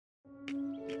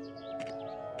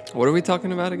What are we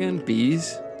talking about again?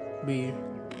 Bees? Bee.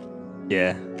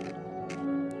 Yeah.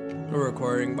 We're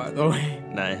recording, by the way.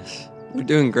 Nice. We're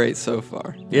doing great so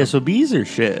far. Yeah, so bees are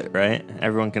shit, right?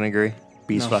 Everyone can agree?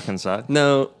 Bees No. fucking suck?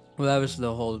 No, Well, that was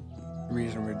the whole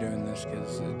reason we're doing this,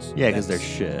 because it's... Yeah, because they're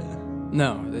that's- shit.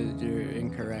 No, you're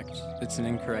incorrect. It's an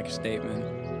incorrect statement.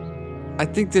 I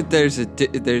think that there's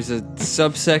a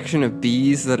subsection of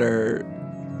bees that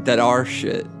are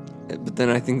shit, but then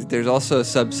I think that there's also a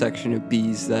subsection of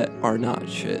bees that are not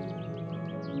shit.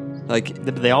 Like,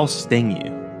 They all sting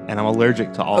you, and I'm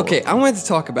allergic to all of okay, them. I wanted to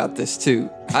talk about this too.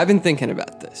 I've been thinking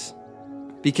about this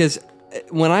because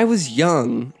when I was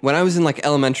young, when I was in like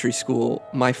elementary school,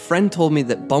 my friend told me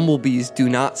that bumblebees do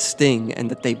not sting and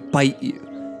that they bite you.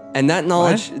 And that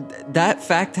knowledge, that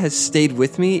fact has stayed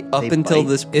with me up They until bite.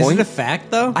 this Is point. it a fact,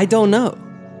 though? I don't know.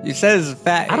 You said it's a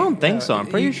fact. I don't think so. I'm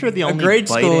pretty sure the only a grade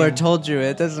biting- schooler told you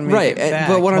it doesn't make Right, it fact.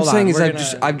 but what I'm Hold on, saying is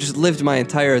we're I've just lived my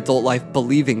entire adult life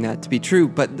believing that to be true,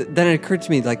 but then it occurred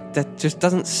to me like that just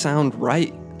doesn't sound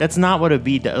right. That's not what a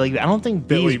bee does. Like, I don't think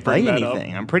Billy, bees bring bite that up.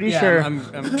 anything. I'm pretty Yeah, sure I'm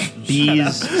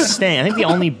bees sting. I think the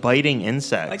only biting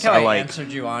insects like how are I like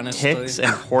answered you honestly. ticks and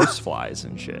horseflies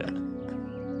and shit.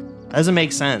 That doesn't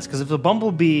make sense, because if a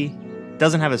bumblebee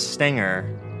doesn't have a stinger,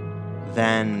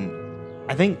 then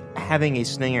I think having a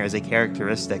stinger is a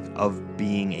characteristic of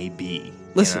being a bee. you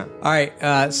Listen, know? All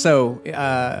right, so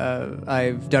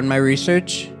I've done my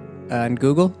research on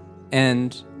Google,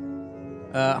 and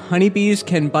honeybees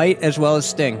can bite as well as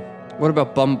sting. What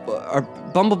about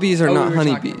bumblebees are Oh, not we were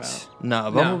talking honeybees?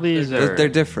 No, bumblebees They're, are. they're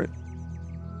different.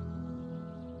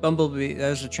 Bumblebee, that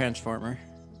was a transformer,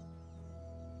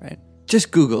 right?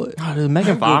 Just Google it. Oh, dude,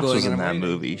 Megan I'm Fox Googling was in and I'm that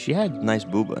waiting. movie. She had nice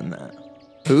booba in that.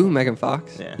 Who? Megan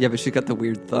Fox? Yeah. but she got the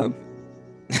weird thumb.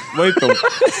 Wait, no,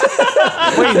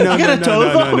 got a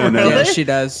toe thumb, no. Yeah, she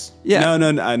does. Yeah.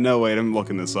 No, wait, I'm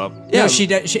looking this up. Yeah, she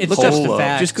does. It's Look just up- a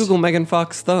fact. Just Google Megan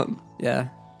Fox thumb. Yeah.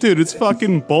 Dude, it's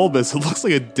fucking bulbous. It looks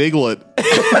like a diglet.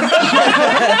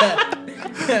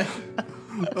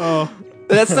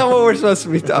 That's not what we're supposed to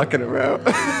be talking about.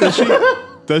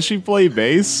 Does she play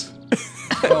bass?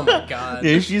 Oh my god.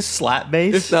 Did she slap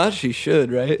bass? If not, she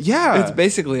should, right? Yeah. It's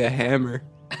basically a hammer.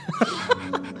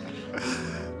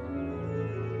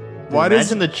 Why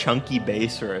does Imagine the chunky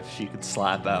baser if she could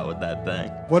slap out with that thing.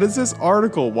 what is this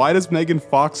article? Why does Megan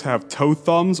Fox have toe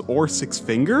thumbs or 6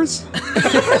 fingers?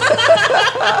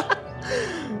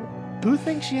 Who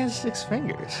thinks she has 6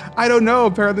 fingers? I don't know.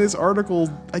 Apparently, this article.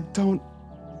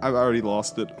 I've already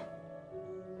lost it.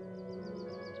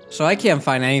 So I can't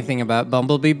find anything about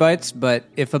bumblebee bites, but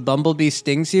if a bumblebee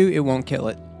stings you, it won't kill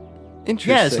it.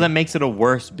 Interesting. Yeah, so that makes it a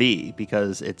worse bee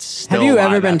because it's still Have you ever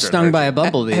alive been after stung by a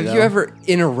infection. bumblebee? Have though? you ever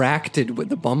interacted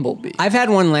with a bumblebee? I've had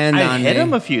one land I on hit me.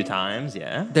 him a few times,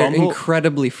 yeah. They're Bumble-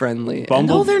 incredibly friendly.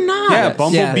 No, they're not. Yeah, Yes.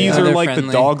 bumblebees Yeah, are they're like friendly.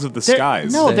 the dogs of the They're-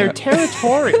 skies. No, They they're are.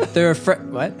 territorial. They're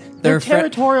what? They're fre-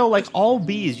 territorial like all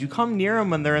bees. You come near them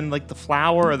when they're in like the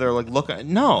flower or they're like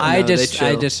looking. No. I No, they I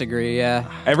chill. disagree. Yeah,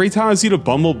 Every time I see a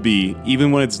bumblebee,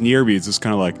 even when it's near me, it's just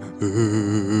kind of like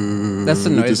that's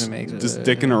the noise just, it makes. just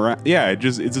dicking around. Yeah,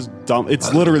 it's just dumb.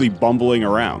 It's literally bumbling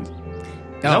around. Is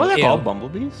that what they're called,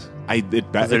 bumblebees? It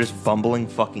They're just bumbling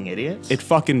fucking idiots. it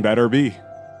fucking better be.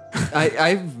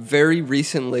 I very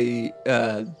recently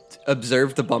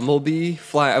observed a bumblebee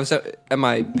fly. I was at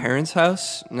my parents'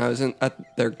 house, and I was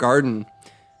at their garden,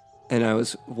 and I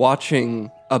was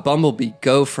watching a bumblebee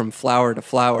go from flower to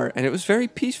flower, and it was very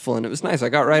peaceful, and it was nice. I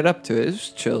got right up to it. It was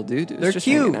chill, dude. It was They're just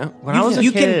cute. hanging out. When I was a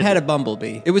you kid, can pet a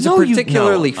bumblebee. It was No, a you-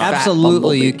 particularly no. fat Absolutely,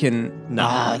 bumblebee. you can.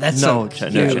 No, that's no, so no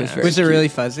cute. chance. very Was it really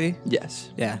fuzzy? Yes,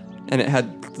 Yeah. and it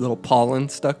had little pollen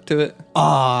stuck to it.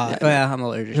 Oh, yeah. I'm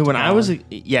allergic. Dude, to when I was,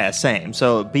 pollen. same.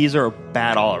 So bees are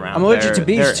bad all around. I'm allergic to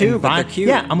bees too, but they're cute.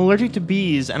 Yeah, I'm allergic to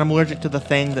bees, and I'm allergic to the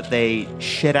thing that they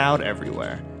shit out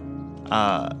everywhere.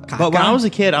 But when I was a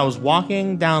kid, I was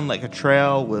walking down like a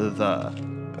trail with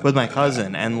my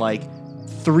cousin, and like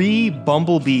 3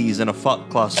 bumblebees in a fuck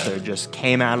cluster just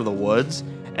came out of the woods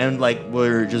and like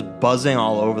were just buzzing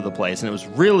all over the place, and it was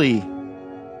really.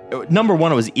 Number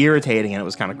one, it was irritating and it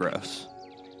was kind of gross.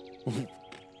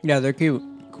 yeah, they're cute.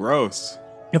 Gross.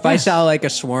 If I saw like a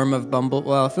swarm of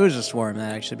if it was a swarm,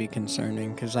 that'd actually be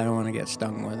concerning because I don't want to get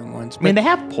stung more than once. I mean, they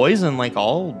have poison like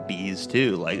all bees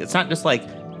too. Like, it's not just like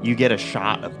you get a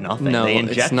shot of nothing. No, they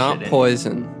inject it's not it in.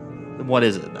 poison. What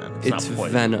is it then? It's not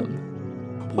poison.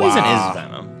 venom. Poison Wow. is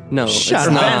venom. No, Shut it's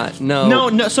up. not. No.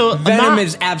 No. So Venom not-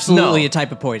 is absolutely no. a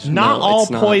type of poison. Not No, all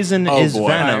it's not. poison Oh, is boy.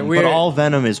 venom, Alright, but we're- all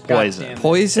venom is poison. damn it.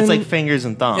 Poison. It's like fingers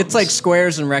and thumbs. It's like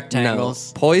squares and no.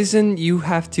 rectangles. Poison you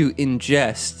have to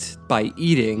ingest by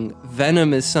eating.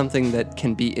 Venom is something that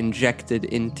can be injected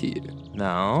into you.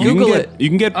 no. Google it. You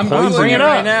can get I'm poison. Googling it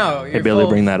up. right now. Hey, Billy,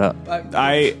 bring that up.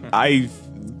 I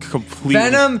completely.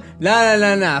 Venom,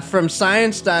 no. From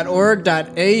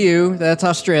science.org.au, that's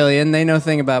Australian. They know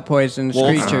thing about poisonous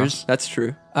creatures. That's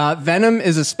true. Venom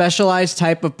is a specialized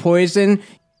type of poison.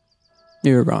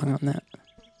 You were wrong on that.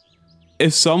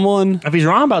 If someone. If he's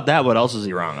wrong about that, what else is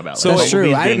he wrong about? So- Like, That's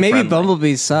true. Bumblebee's being Maybe friendly.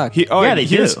 bumblebees suck. Yeah, they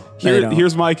here's, do. They don't.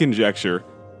 Here's my conjecture.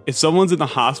 If someone's in the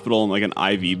hospital in like an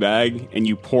IV bag and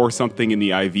you pour something in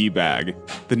the IV bag,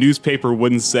 the newspaper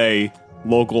wouldn't say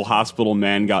local hospital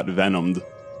man got venomed.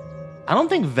 I don't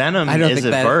think venom I don't is think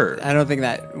a that. verb. I don't think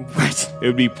that. What? It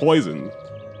would be poison.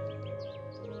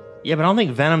 Yeah, but I don't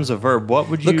think venom's a verb. What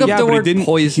would you? Look up Yeah, the but word he didn't.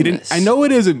 poisonous. He didn't. I know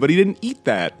it isn't, but he didn't eat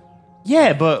that.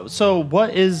 Yeah, but so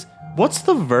what's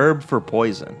the verb for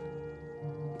poison?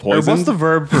 Poison. Or what's the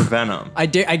verb for venom? I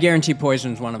guarantee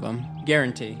poison's one of them.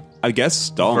 Guarantee. I guess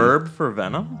stung. Verb for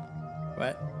venom?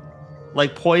 What?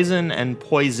 Like poison and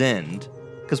poisoned.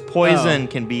 Because poison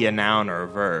can be a noun or a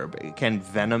verb. Can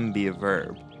venom be a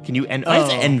verb? Can you it's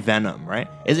envenom, right?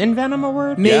 Is envenom a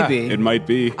word? Yeah, Maybe. it might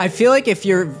be. I feel like if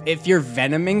you're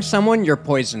venoming someone, you're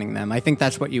poisoning them. I think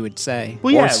that's what you would say.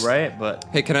 Well, yeah, Or- right. But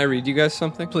Hey, can I read you guys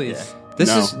something? Please. This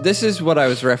No. this is what I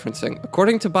was referencing.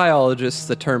 According to biologists,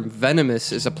 the term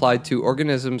venomous is applied to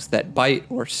organisms that bite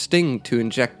or sting to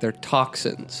inject their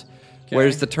toxins,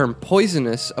 whereas the term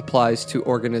poisonous applies to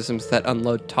organisms that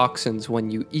unload toxins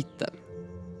when you eat them.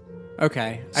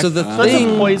 Okay. So the so that's a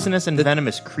thing, poisonous and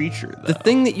venomous creature, though. the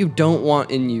thing that you don't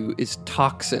want in you is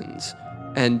toxins,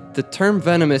 and the term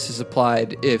venomous is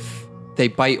applied if they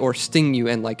bite or sting you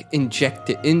and like inject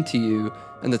it into you,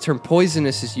 and the term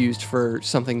poisonous is used for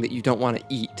something that you don't want to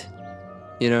eat.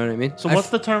 You know what I mean? So what's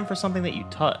the term for something that you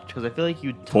touch? Because I feel like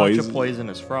you touch Poison. a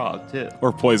poisonous frog, too.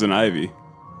 Or poison ivy.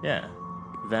 Yeah.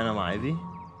 Venom ivy?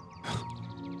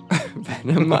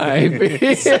 Venom ivy.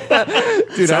 Dude, I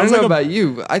don't Sounds know like a- about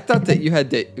you. I thought that you had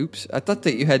to. Oops. I thought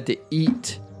that you had to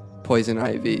eat poison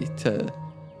ivy to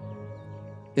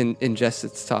ingest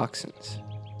its toxins.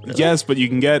 Yes, but you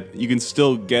can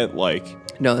still get like.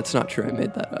 No, that's not true. I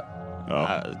made that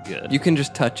up. Good. You can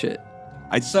just touch it.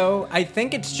 So I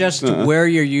think it's just where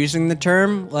you're using the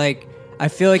term. Like, I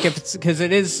feel like if it's because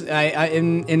it is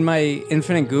in my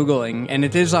infinite googling, and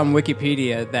it is on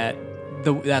Wikipedia that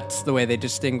that's the way they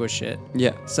distinguish it.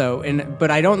 Yeah. So but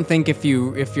I don't think if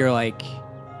you're like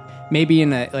maybe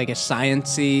in a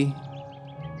sciencey.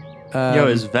 Yo,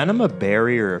 is venom a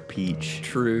berry or a peach?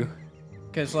 True.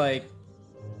 Because like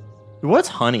What's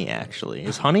honey, actually?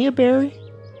 Is honey a berry?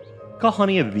 Call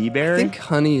honey a bee I berry? think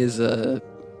honey is a.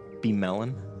 Bee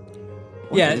melon?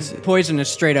 yeah, is it? poison is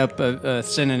straight up a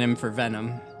synonym for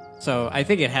venom. So I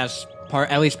think it has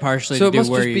at least partially So to it do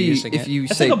must where just you're be using if it. you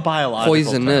It's say like a biological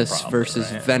poisonous term, probably,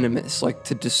 versus right? venomous, like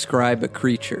to describe a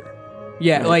creature.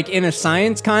 Yeah, like in a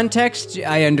science context,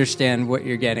 I understand what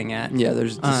you're getting at. Yeah,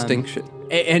 there's a distinction.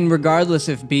 And regardless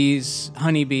if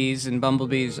honeybees and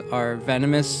bumblebees are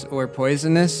venomous or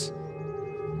poisonous,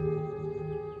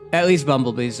 at least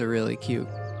bumblebees are really cute.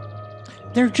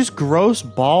 They're just gross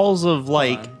balls of,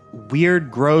 like,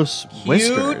 weird, gross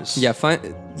whiskers. Yeah, look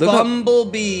up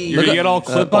Bumblebee. You're gonna get all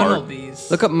clip art.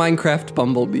 bumblebees. look up Minecraft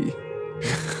Bumblebee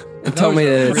and tell me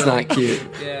that it's not cute.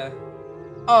 Yeah.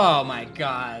 Oh my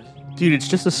god. Dude, it's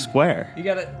just a square. You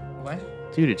got it.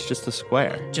 What? Dude, it's just a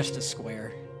square. Just a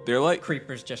square. They're like.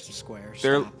 Creeper's just a square.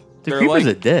 They're. Stop. The They're creeper's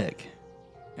like. a dick.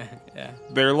 Yeah.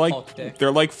 They're like. Hulk dick.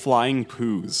 They're like flying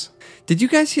poos. Did you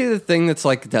guys hear the thing that's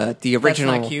like the That's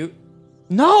original? not cute.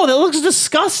 No, that looks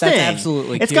disgusting. That's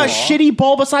absolutely It's cute. got shitty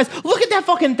bulbous eyes. Look at that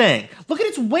fucking thing. Look at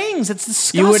its wings. It's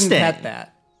disgusting. You wouldn't pet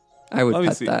that. I would Let me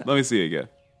pet see. that. Let me see again.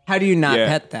 How do you not Yeah.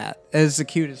 pet that? It's the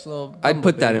cutest little. I'd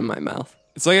put that bumblebee. in my mouth.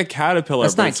 It's like a caterpillar,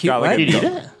 That's but not it's cute, got like right? a. You'd eat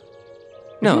it?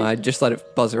 No, I'd just let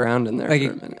it buzz around in there Like for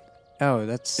it- a minute. Oh,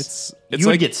 that's It's You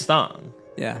would like get stung.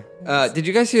 yeah. Did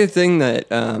you guys hear the thing that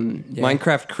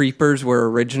Minecraft creepers were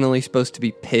originally supposed to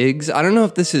be pigs? I don't know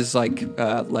if this is like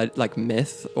like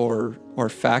myth or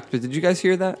fact, but did you guys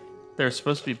hear that? They're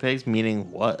supposed to be pigs,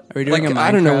 meaning what? Are we doing Like, a Minecraft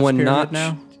I don't know, when pyramid Notch-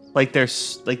 now? Like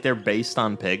they're based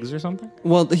on pigs or something?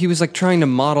 Well, he was like trying to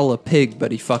model a pig,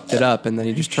 but he fucked it up, and then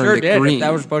he just turned it green.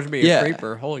 That was supposed to be Yeah. a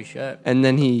creeper. Holy shit. And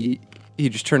then he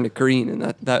just turned it green,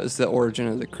 and that was the origin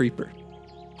of the creeper.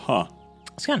 huh.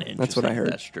 It's kind of interesting. That's what I if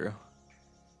heard. That's true.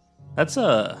 That's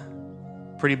a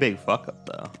pretty big fuck up,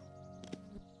 though.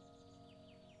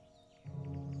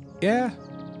 Yeah.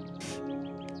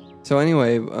 So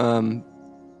anyway,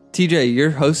 TJ,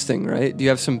 you're hosting, right? Do you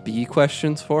have some bee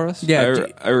questions for us? Yeah.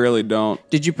 I really don't.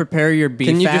 Did you prepare your bee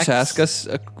Can you facts? just ask us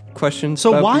a question?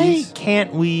 So about why bees?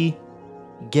 can't we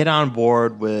get on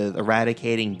board with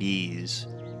eradicating bees?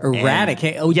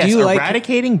 Eradicate? And- Oh, yes, do you like...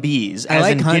 eradicating bees. I as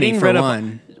like in honey getting for rid of.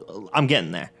 one. I'm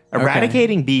getting there.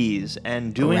 Eradicating bees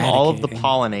and doing all of the Eradicating.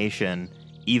 pollination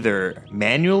either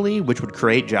manually, which would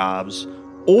create jobs,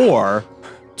 or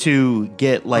to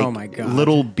get like Oh my God.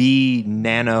 little bee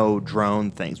nano drone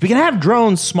things. We can have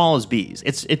drones small as bees.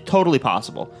 It's totally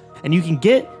possible. And you can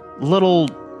get little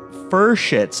fur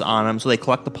shits on them so they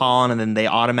collect the pollen and then they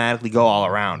automatically go all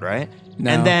around, right? No.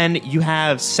 And then you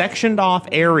have sectioned off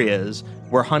areas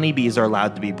where honeybees are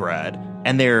allowed to be bred.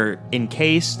 And they're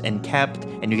encased and kept,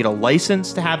 and you get a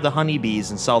license to have the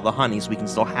honeybees and sell the honey, so we can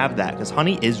still have that because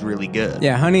honey is really good.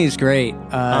 Yeah, honey is great.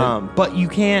 But you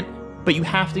can't. But you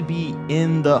have to be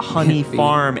in the honey Can't be.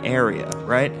 farm area,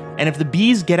 right? And if the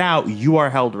bees get out, you are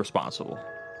held responsible.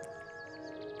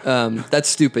 That's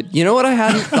stupid. You know what I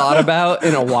hadn't thought about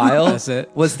in a while? That's it.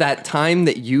 Was that time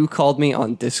that you called me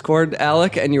on Discord,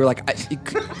 Alec, and you were like,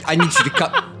 I need you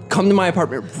to come to my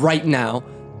apartment right now.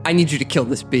 I need you to kill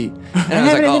this bee. And I was have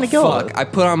like, anything oh, to kill fuck. it. I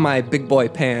put on my big boy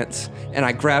pants, and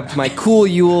I grabbed my Cool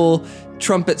Yule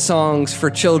trumpet songs for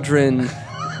children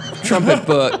trumpet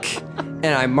book, and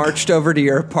I marched over to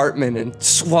your apartment and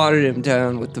swatted him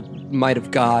down with the might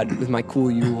of God with my Cool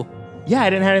Yule. Yeah,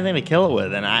 I didn't have anything to kill it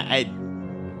with, and I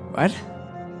what?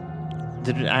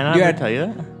 did. I not You ever had- tell you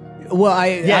that. Well,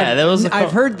 that was a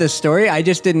I've heard this story. I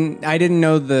didn't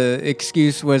know the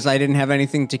excuse was I didn't have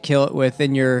anything to kill it with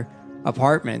in your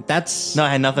apartment. That's No, I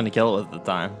had nothing to kill it with at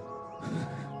the time.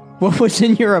 what was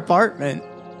in your apartment.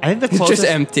 I think the It's closest.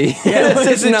 just empty. Yeah, There's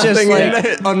is it just nothing in like-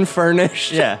 it,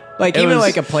 unfurnished. Yeah, Like It even was-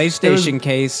 like a PlayStation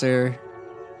case or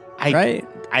right?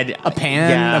 A pan,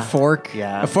 yeah. a fork.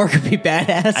 Yeah. A fork would be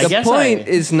badass. I The guess point I-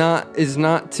 is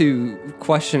not to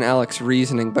question Alec's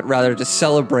reasoning, but rather to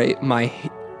celebrate my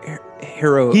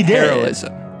He did.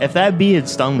 heroism. If that bee had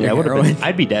stung me, Your I would have heroin. been.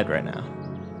 I'd be dead right now.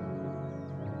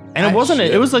 And it wasn't.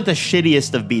 It was like the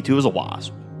shittiest of bee too. It was a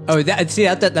wasp. Oh,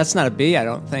 that's not a bee. I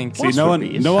don't think. See, no one,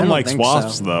 bees. no I one don't likes think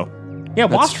wasps so. though. Yeah,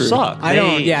 wasps true. suck. I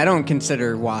don't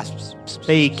consider wasps.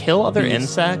 They kill other Bees.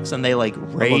 insects and they like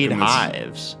raid looking this-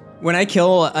 hives. When I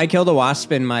killed a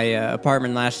wasp in my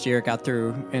apartment last year. It got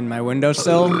through in my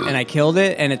windowsill, and I killed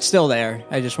it, and it's still there.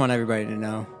 I just want everybody to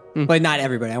know. But not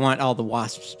everybody. I want all the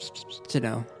wasps to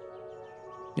know.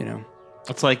 You know.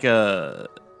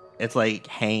 It's like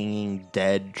hanging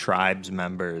dead tribes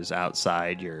members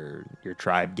outside your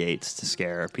tribe gates to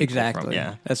scare people. Exactly. From,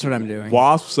 yeah. That's what I'm doing.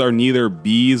 Wasps are neither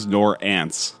bees nor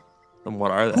ants. Then what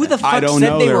are they? Who the fuck I don't said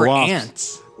know. they They're were wasps.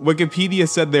 ants? Wikipedia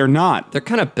said they're not. They're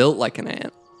kind of built like an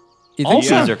ant. You All think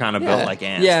bees so? are kind of Yeah. built like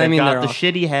ants. Yeah, I they've mean, got they're the all-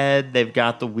 shitty head. They've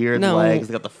got the weird No. legs.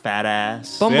 They got the fat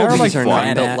ass. Bumblebees like are flying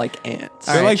not built ant. like ants.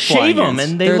 They're like Shave flying them ants.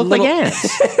 and they They're look little- like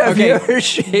ants. Have you ever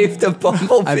shaved a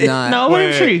bumblebee? I've not. No, but I'm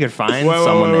Wait, sure you could find wait,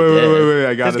 someone wait, that wait, did. wait,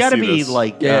 I gotta There's got to see be this.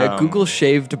 like Yeah, Google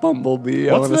shaved bumblebee.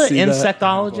 I What's want to the see that.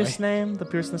 insectologist's name? The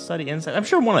person that study insect. I'm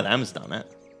sure one of them's done it.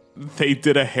 They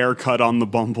did a haircut on the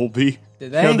bumblebee.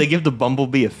 Did No, they give the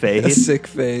bumblebee a fade. A sick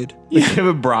fade. They give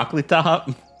it broccoli top.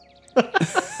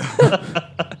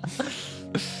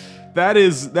 That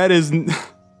is. Did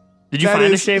you That find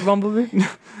a is- shaved bumblebee?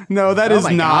 No, that Oh is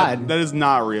my not. God. That is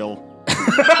not real.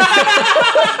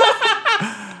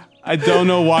 I don't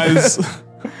know why this the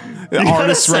You gotta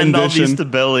artist send all these rendition. to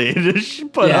Billy to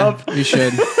put Yeah, up. you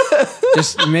should.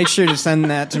 Just make sure to send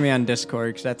that to me on Discord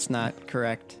because that's not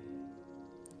correct.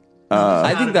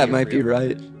 I think that might be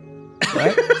right.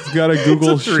 Right? He's got a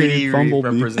Google It's a 3D shaved bumblebee.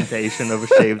 representation of a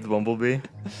shaved bumblebee.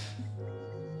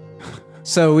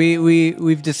 So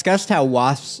we've discussed how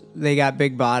wasps they got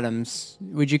big bottoms.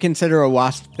 Would you consider a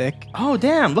wasp thick? Oh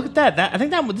damn! Look at that. I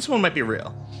think this one might be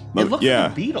real. It looks yeah.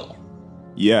 like a beetle.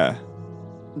 Yeah,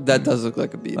 That does look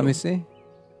like a beetle. Let me see.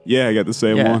 yeah, I got the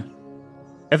same Yeah. one.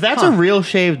 If that's a real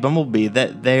shaved bumblebee,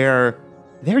 that they're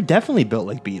definitely built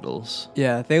like beetles.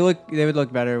 Yeah, they would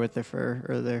look better with their fur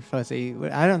or their fuzzy.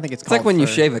 I don't think it's. It's like called when you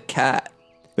fur. shave a cat,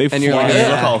 They and you're fly. like, they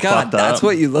look all "Ugh, God, fucked that's up."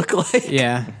 what you look like.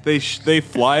 Yeah, They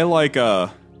fly like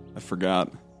a. I forgot.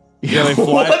 Yeah, they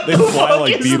fly. What They the fly fuck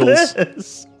like is beetles.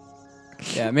 this?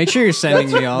 yeah. Make sure you're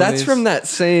sending me all That's these. from that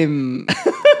same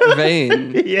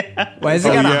vein. Yeah. Why has it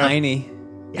Oh, got yeah. a hiney?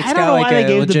 It's I don't got know like why they a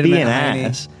gave the bee legitimate an hiney.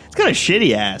 ass. It's got a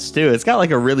shitty ass too. It's got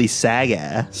like a really sag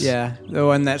ass. Yeah, the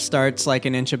one that starts like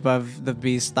an inch above the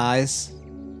bee's thighs.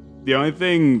 The only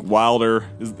thing wilder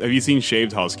is. Have you seen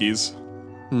shaved huskies?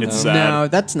 It's sad. No,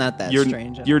 that's not that You're,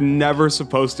 strange. you're never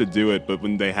supposed to do it, but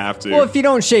when they have to. Well, if you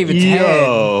don't shave its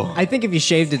Yo. head, I think if you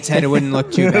shaved its head, it wouldn't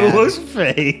look too It bad. looks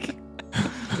fake.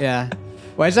 Yeah.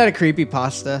 Why is that a creepy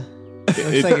pasta? It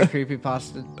looks like a creepy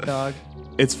pasta dog.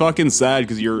 it's fucking sad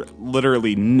because you're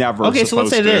literally never Okay, so let's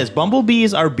say supposed to. this: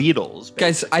 bumblebees are beetles.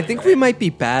 Guys, I think we might be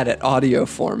bad at audio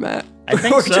format. I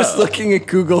think We're so. just looking at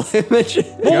Google images.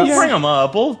 We'll bring them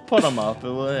up. We'll put them up. I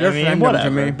friend mean, them to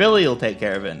whatever. me. Billy will take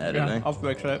care of it in editing. I'll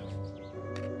fix it.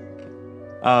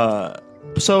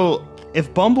 So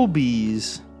if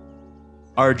bumblebees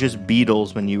are just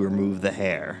beetles when you remove the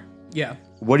hair, Yeah.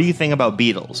 what do you think about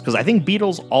beetles? Because I think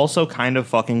beetles also kind of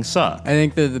fucking suck. I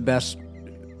think they're the best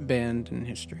band in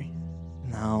history.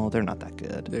 No, they're not that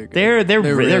good. They're good. They're They're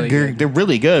really good. They're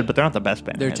really good, but they're not the best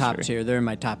band. They're in top history. tier. They're in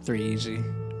my top 3 easy.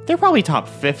 They're probably top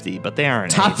 50, but they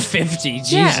aren't Top 80. 50,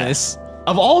 Yeah. Jesus.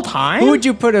 Of all time. Who would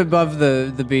you put above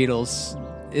the Beatles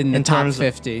in the in top terms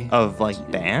 50? of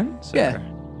like bands? Yeah. Or-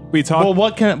 We talk. Well,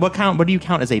 what do you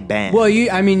count as a band? Well, you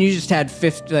just had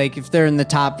 50. Like, if they're in the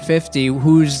top 50,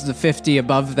 who's the 50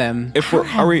 above them? if we're,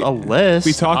 are we a list.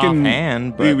 we talking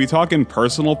offhand, but we talking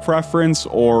personal preference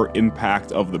or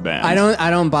impact of the band? I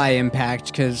don't buy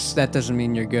impact because that doesn't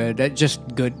mean you're good. That just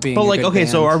good being. But a like, good okay,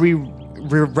 so band. are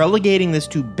we're relegating this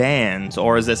to bands,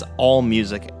 or is this all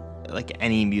music, like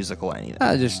any musical anything?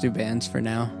 I'll just do bands for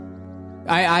now.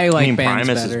 I like I mean, bands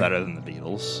Primus better. is better than the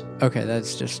Beatles. Okay,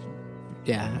 that's just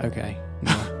okay.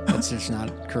 No, that's just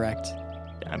not correct.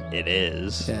 It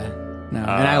is. Yeah, no, and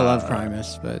I love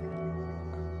Primus, but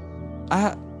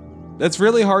That's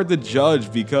really hard to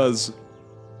judge because.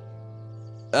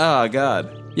 Oh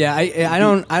God. yeah, I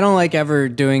don't like ever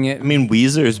doing it. I mean,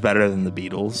 Weezer is better than the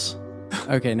Beatles.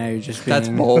 Okay, now you're just being, That's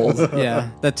bold.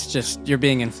 Yeah, that's just you're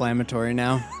being inflammatory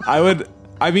now.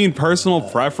 I mean, personal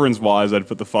preference wise, I'd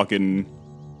put the fucking.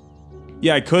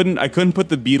 Yeah, I couldn't put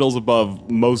the Beatles above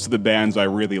most of the bands I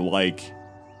really like,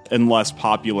 unless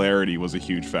popularity was a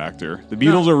huge factor. The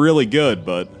Beatles are really good,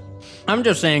 but I'm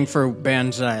just saying for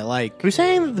bands that I like. Are you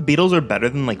saying that the Beatles are better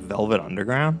than like Velvet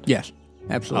Underground? Yes,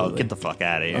 Oh, absolutely. get the fuck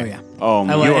out of here. Oh yeah. oh I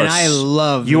my, like, You are and I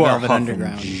love you the are Velvet fucking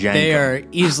Underground. Jenko. They are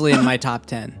easily in my top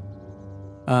 10.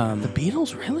 The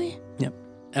Beatles, really? Yep,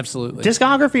 absolutely.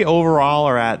 Discography overall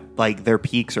are at like their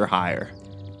peaks or higher.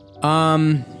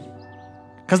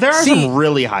 Because there are See, some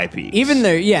really high peaks. even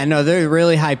they're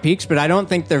really high peaks, but I don't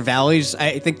think their valleys.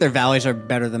 I think their valleys are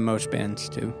better than most bands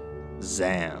too.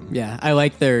 Zam. Yeah, I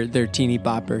like their teeny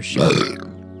bopper shit.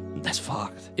 That's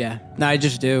fucked. Yeah, no, I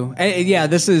just do. Yeah,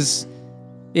 this is.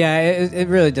 Yeah, it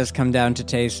really does come down to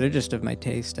taste. They're just of my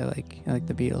taste. I like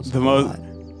the Beatles. The a most- lot.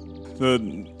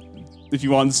 if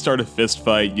you want to start a fist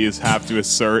fight, you just have to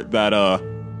assert that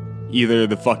either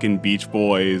the fucking Beach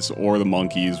Boys or the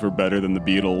Monkees were better than the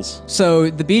Beatles. So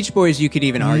the Beach Boys, you could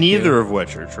even argue. Neither of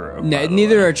which are true. No, by the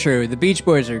neither way. are true. The Beach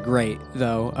Boys are great,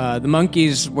 though. The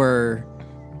Monkees were.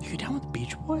 You down with the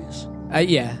Beach Boys?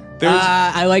 Yeah. There's-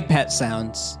 I like Pet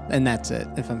Sounds, and that's it.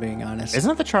 If I'm being honest. Isn't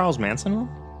that the Charles Manson one?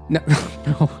 No,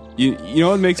 no, You know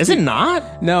what makes Is me, it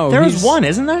not? no. There was he's- one,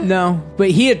 isn't there? No, but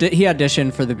he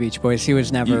auditioned for the Beach Boys. He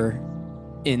was never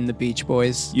in the Beach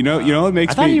Boys. You know what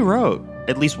makes I thought me. he wrote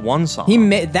at least one song.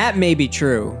 That may be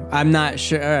true. I'm not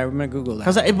sure. All right, I'm gonna Google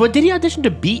that. But did he audition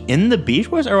to be in the Beach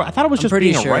Boys? Or I thought it was just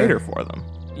pretty being sure. a writer for them.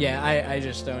 Yeah, I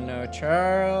just don't know.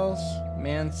 Charles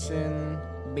Manson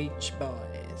Beach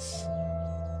Boys.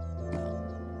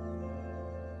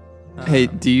 Hey,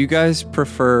 do you guys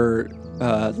prefer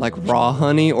like raw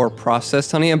honey or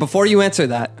processed honey? And before you answer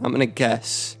that, I'm gonna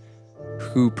guess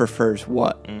who prefers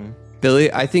what.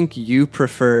 Billy, I think you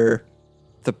prefer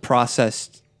the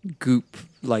processed goop,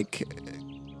 like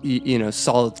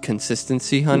solid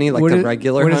consistency honey, like the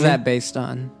regular What honey. is that based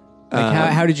on? Like,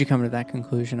 how did you come to that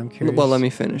conclusion? I'm curious. Well, let me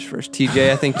finish first.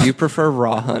 TJ, I think you prefer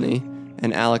raw honey,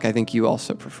 and Alec, I think you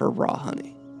also prefer raw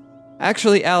honey.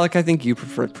 Actually, Alec, I think you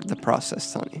prefer the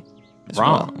processed honey. as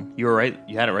Wrong. You were right.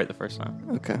 You had it right the first time.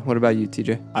 well. Okay. What about you,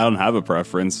 TJ? I don't have a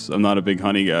preference. I'm not a big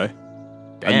honey guy.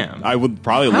 Damn. I would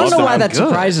probably I don't love know to why have, that good.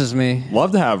 surprises me.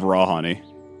 love to have raw honey.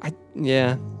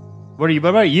 Yeah. What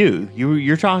about you?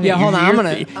 You're talking. Yeah, hold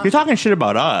on, You're talking shit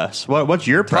about us. What's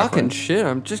your Talking preference? shit.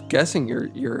 I'm just guessing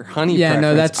your honey. Yeah,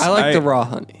 no, preference. that's- I like I- the raw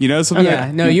honey. You know something?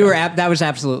 Yeah, no, you were. That was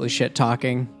absolutely shit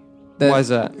talking. Why is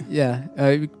that? Yeah,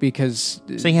 because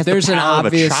So he has there's the an palate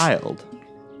obvious. of a child.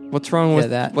 What's wrong with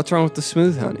that. What's wrong with the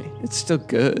smooth honey? It's still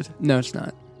good. No, it's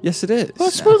not. Yes, it is. Well,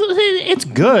 it's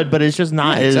good, but it's just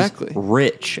not Yeah, as exactly.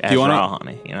 rich as you wanna- raw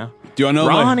honey. You know, Do you know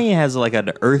raw my- honey has like an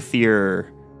earthier,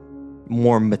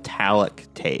 more metallic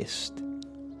taste.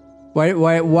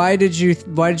 Why did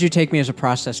you take me as a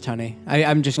processed honey?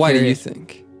 I'm just. Why do you curious.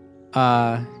 think?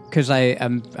 because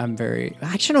I'm very.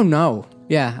 I actually don't know.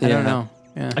 Yeah, I don't know.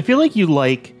 Yeah. I feel like you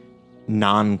like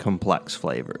non-complex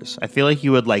flavors. I feel like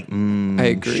you would like I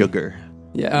agree. sugar.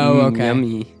 Yeah. Oh, okay.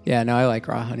 Yummy. Yeah, no, I like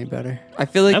raw honey better. I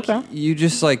feel like Okay. you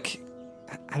just like.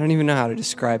 I don't even know how to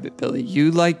describe it, Billy.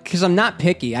 You like. Because I'm not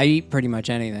picky. I eat pretty much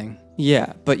anything.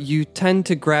 Yeah, but you tend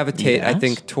to gravitate, I Yes?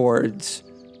 think, towards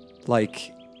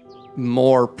like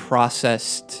more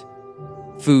processed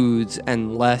foods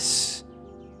and less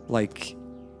like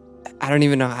I don't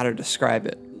even know how to describe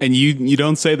it. And you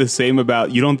don't say the same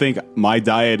about, you don't think my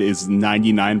diet is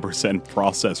 99%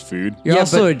 processed food? You're Yeah,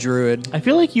 also but- a druid. I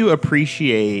feel like you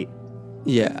appreciate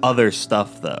Yeah. other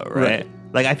stuff though, right? Right.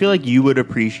 Like I feel like you would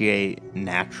appreciate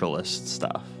naturalist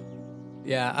stuff.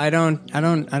 Yeah, I don't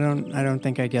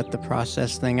think I get the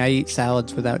process thing. I eat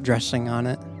salads without dressing on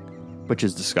it. Which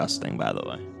is disgusting, by the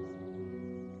way.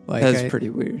 Like That's I- pretty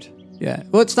weird. Yeah.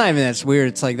 Well, it's not even that's weird.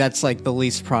 It's like that's like the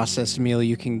least processed meal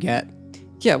you can get.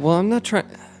 Yeah, well, I'm not trying.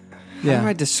 How Yeah. do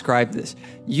I describe this?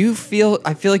 I feel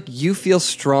like you feel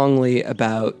strongly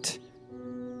about.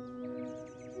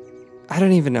 I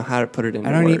don't even know how to put it in.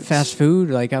 I don't eat fast food.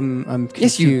 Like I'm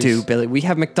Yes, confused. you do, Billy. We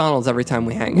have McDonald's every time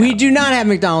we hang out. We do not have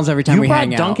McDonald's every time You we brought hang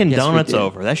Dunkin' Yes, we Donuts do.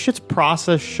 over. That shit's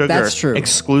processed sugar. That's true.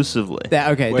 Exclusively. out.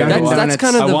 That, okay, Wait, Dunkin' what? That's Donuts.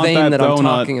 kind of I the want vein that that I'm donut.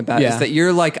 talking about. Yeah. Is that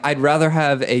you're like, I'd rather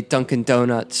have a Dunkin'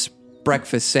 Donuts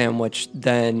breakfast sandwich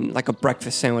than like a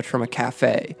breakfast sandwich from a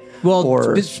cafe. well,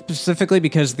 or specifically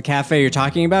because the cafe you're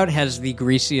talking about has the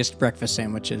greasiest breakfast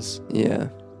sandwiches. yeah.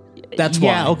 That's why.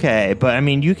 Yeah, okay. But I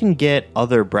mean, you can get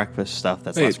other breakfast stuff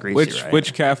that's less Wait, greasy, right?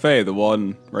 which cafe? The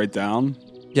one right down?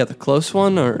 Yeah, the close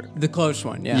one or The close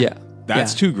one. Yeah. yeah.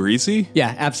 That's Yeah. too greasy?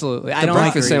 Yeah, absolutely. I The don't like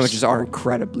breakfast grease. sandwiches are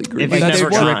incredibly greasy. If you've That's never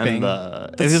dripping. gotten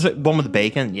the... If it's one with the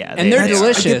bacon, yeah. And they're are.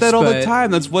 delicious. I get that all the but- time.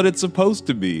 That's what it's supposed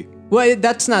to be. Well,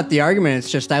 that's not the argument.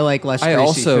 It's just I like less. I greasy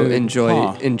also food. enjoy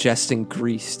Huh. ingesting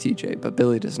grease, TJ, but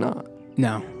Billy does not.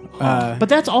 No. But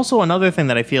that's also another thing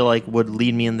that I feel like would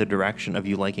lead me in the direction of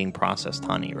you liking processed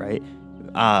honey, right?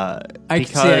 I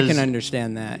can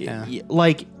understand that. Yeah.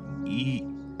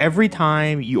 Every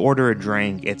time you order a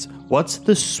drink, it's what's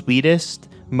the sweetest,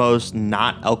 most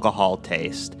not alcohol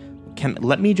taste?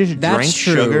 Let me just That's drink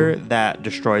true. sugar that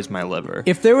destroys my liver.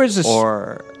 If there was a,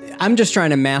 or I'm just trying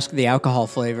to mask the alcohol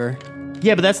flavor.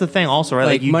 yeah, but that's the thing also, right?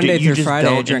 Like, you Monday you through just Friday,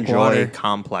 I don't drink enjoy water.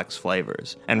 complex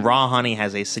flavors, and raw honey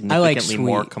has a significantly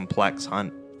more sweet. complex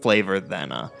flavor than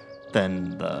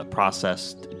the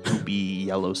processed goopy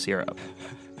yellow syrup.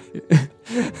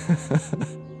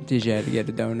 DJ had to get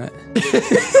a donut.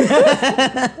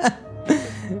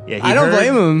 Yeah, he I don't heard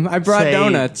blame him. I brought say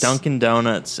donuts. Dunkin'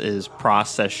 Donuts is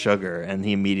processed sugar, and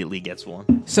he immediately gets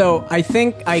one. So I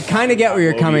think I kind of get where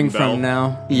you're coming Logan Bell. from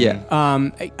now. Yeah.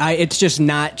 It's just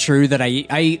not true that I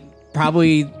eat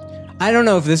probably. I don't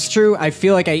know if this is true. I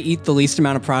feel like I eat the least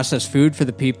amount of processed food for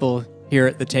the people here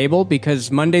at the table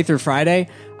because Monday through Friday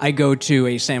I go to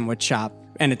a sandwich shop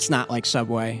and it's not like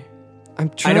Subway. I'm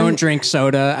I trying, don't drink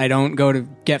soda. I don't go to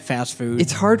get fast food.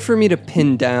 It's hard for me to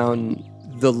pin down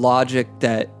the logic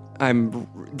that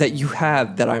you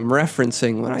have that I'm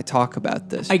referencing when I talk about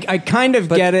this. I kind of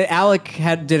get it. Alec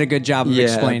did a good job of Yeah,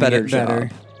 explaining better it better.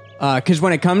 Because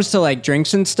when it comes to like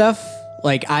drinks and stuff,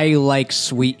 like I like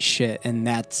sweet shit, and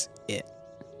that's it.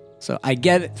 So I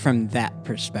get it from that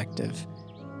perspective.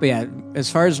 But yeah, as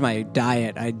far as my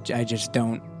diet, I just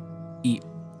don't eat.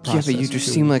 Yeah, but you processed just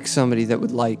food. seem like somebody that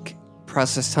would like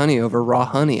processed honey over raw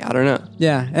honey. I don't know.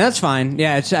 Yeah, and that's fine.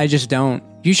 Yeah, I just don't.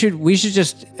 We should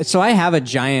just. So I have a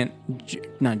giant,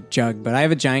 not jug, but I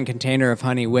have a giant container of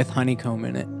honey with honeycomb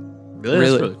in it.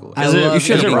 Really? That's cool. I Is it- love you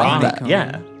should have eating brought that. honeycomb.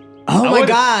 Yeah. Oh my would've-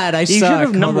 god, I You should suck.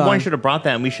 have number Hold one on. should have brought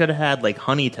that, and we should have had like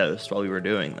honey toast while we were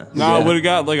doing this. No, I would have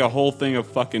got like a whole thing of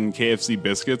fucking KFC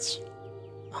biscuits.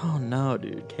 Oh no,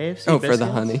 dude, KFC. Oh, for the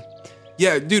biscuits? honey.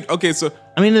 Yeah, dude. Okay, so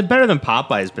I mean, they're better than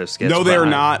Popeyes biscuits. no, they're but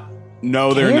not.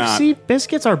 No, they're not. KFC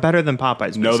biscuits are better than Popeyes.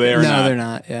 Biscuits. No, they are No, not. they're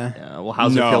not. Yeah. Well,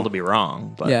 how's No. it feel to be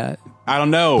wrong? But Yeah. I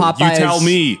don't know. Popeyes, You tell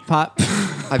me.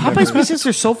 Popeyes biscuits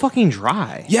are so fucking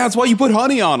dry. Yeah, that's why you put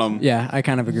honey on them. Yeah, I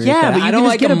kind of agree. Yeah, with that. but you I don't can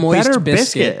like just get a moist better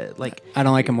biscuit. Like, I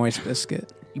don't like a moist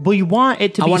biscuit. well, you want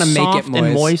it to I be wanna make it soft and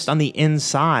moist. moist on the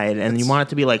inside, and you want it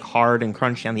to be like hard and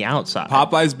crunchy on the outside.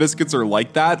 Popeyes biscuits are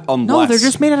like that unless no, they're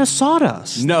just made out of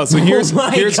sawdust. No, so here's Oh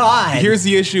my here's God. here's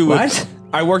the issue with What?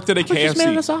 I worked at a They're just made out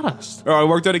of KFC. sawdust. I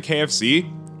worked at a KFC,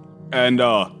 and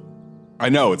I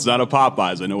know it's not a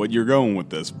Popeyes. I know what you're going with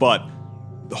this, but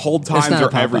the hold times not a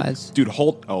are every Popeyes. dude.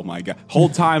 Oh my god,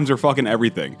 hold times are fucking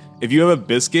everything. If you have a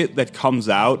biscuit that comes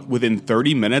out within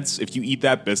 30 minutes, if you eat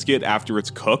that biscuit after it's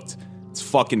cooked, it's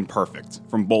fucking perfect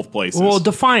from both places. Well,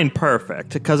 define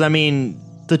perfect, because I mean,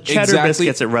 the cheddar Exactly.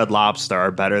 biscuits at Red Lobster are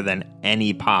better than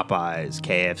any Popeyes,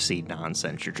 KFC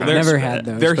nonsense you're trying I've to never spit. had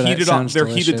those. They're but that heated sounds they're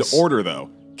heated delicious. to order though.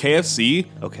 KFC,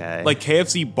 Okay. like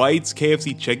KFC bites,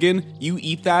 KFC chicken, you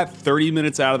eat that 30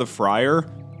 minutes out of the fryer,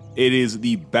 it is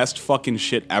the best fucking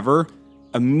shit ever.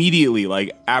 Immediately,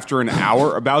 like after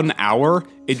about an hour,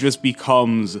 it just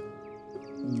becomes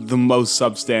the most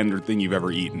substandard thing you've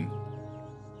ever eaten.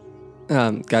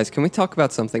 Guys, can we talk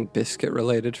about something biscuit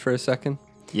related for a second?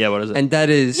 Yeah, what is it? And that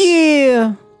is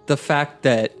Yeah. the fact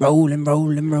that Rolling.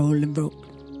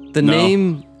 the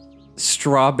name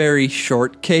Strawberry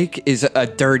Shortcake is a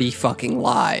dirty fucking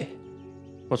lie.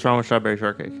 What's wrong with strawberry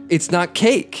shortcake? It's not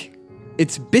cake.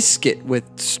 It's biscuit with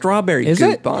strawberry Is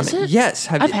goop it? on Is it. it? Yes.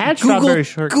 I've had strawberry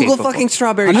shortcake Google before. fucking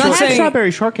strawberry I'm not I shortcake. had saying-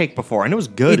 strawberry shortcake before, and it was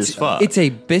good as fuck. It's a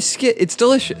biscuit. It's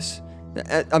delicious.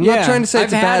 I'm not trying to say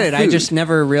it's I've a bad had it. food. I just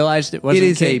never realized it It wasn't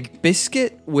is cake. a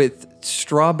biscuit with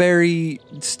strawberry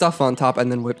stuff on top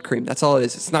and then whipped cream. That's all it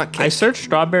is. It's not cake. I searched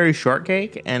strawberry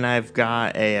shortcake, and I've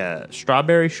got a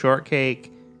strawberry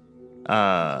shortcake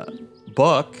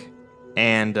book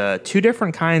and 2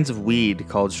 different kinds of weed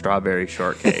called strawberry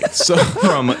shortcake. So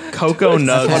From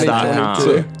CocoNugs.com.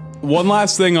 2022. one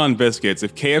last thing on biscuits.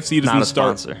 If KFC doesn't Not a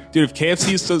start, sponsor. dude, if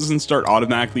KFC doesn't start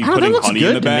automatically Oh, that putting looks honey good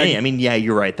in the to bag, me. I mean, yeah,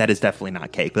 you're right. That is definitely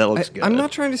not cake, but that looks good. I'm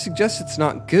not trying to suggest it's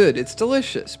not good. It's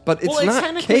delicious, but it's Well, it's not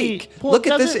technically- cake. well, Look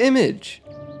at this doesn't- image.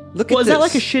 Look Well, at is this. that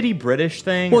like a shitty British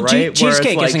thing? Well, right? Where it's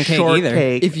cheesecake like isn't cake either.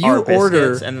 shortcake If you are biscuits,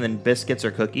 order- and then biscuits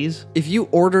are cookies. If you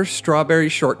order strawberry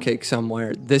shortcake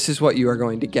somewhere, this is what you are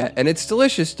going to get, and it's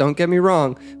delicious. Don't get me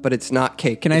wrong, but it's not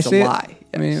cake. Can I it's see a it? lie.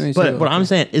 Let me Yes. see But it. what I'm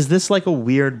saying is, this like a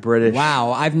weird British?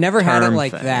 Wow, I've never had it term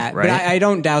like thing, that. right? But I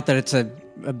don't doubt that it's a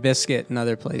biscuit in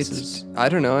other places. I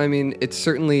don't know. I mean, it's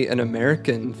certainly an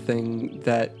American thing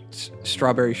that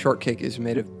strawberry shortcake is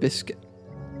made of biscuit.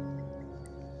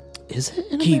 Is it?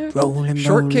 In Keep America? rolling.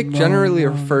 Shortcake rolling, generally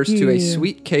rolling, refers to a yeah.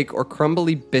 sweet cake or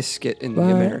crumbly biscuit in the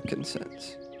Right. American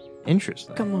sense.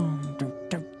 Interesting. Come on.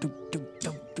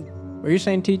 What are you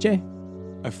saying, TJ?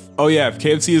 if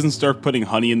KFC doesn't start putting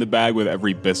honey in the bag with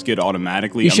every biscuit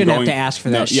automatically, You I'm shouldn't have going, to ask for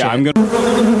no, that Yeah, shit. I'm gonna.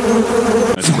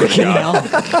 I swear to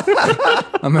God.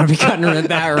 I'm gonna be cutting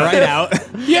that right out.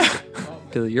 Yeah,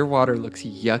 Billy, your water looks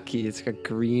yucky. It's got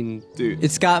green, dude.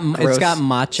 It's got gross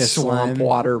matcha swamp slime.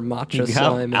 water, matcha You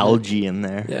got slime, in it. algae in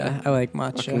there. Yeah, I like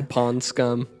fucking matcha. pond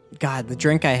scum. God, the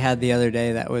drink I had the other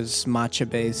day that was matcha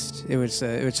based. It was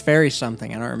fairy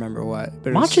something. I don't remember what.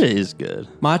 But it was Matcha is good.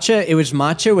 matcha. It was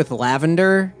matcha with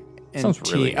lavender and Sounds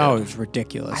tea. really good. Oh, it was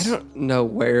ridiculous. I don't know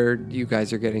where you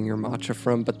guys are getting your matcha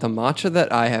from, but the matcha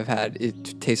that I have had,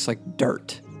 it tastes like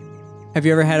dirt. Have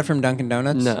you ever had it from Dunkin'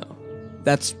 Donuts? No.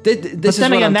 That's This But is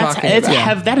then what again, I'm that's talking it's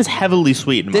about. that is heavily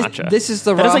sweetened This, matcha. this is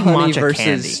the That raw is like honey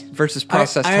matcha versus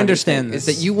processed I honey understand thing, this.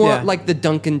 Is that you want Yeah. like the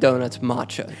Dunkin' Donuts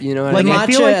matcha? You know what Like, I mean? I matcha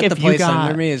feel like at if the you place got-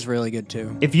 under me is really good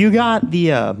too. If you got the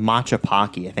matcha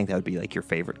Pocky, I think that would be like your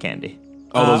favorite candy.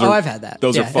 Those are- I've had that.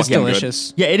 those are Yeah, it's fucking good.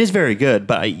 delicious. Yeah, it is very good,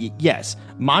 but yes,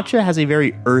 matcha has a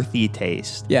very earthy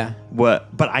taste. Yeah. But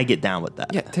I get down with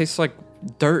that. Yeah, it tastes like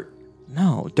dirt.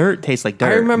 No, dirt tastes like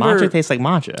dirt. remember- matcha tastes like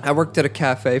matcha. I worked at a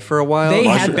cafe for a while. They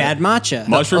Mushroom- had bad matcha.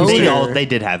 Mushrooms. owner- taste- They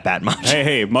did have bad matcha.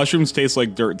 Hey, mushrooms taste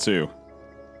like dirt too.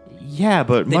 Yeah,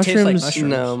 but They taste like mushrooms. mushrooms.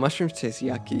 No, mushrooms taste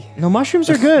yucky. No, mushrooms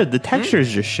are good. The texture is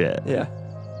just shit. Yeah.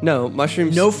 No,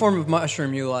 mushrooms. No form of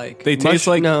mushroom you like. They taste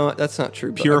like no, that's not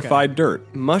true. but purified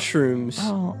dirt. mushrooms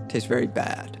Oh. taste very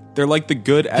bad. They're like the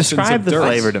good essence Describe of the dirt.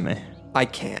 flavor to me. I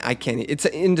can't. It's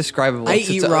indescribable. I It's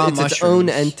eat its, raw it's its own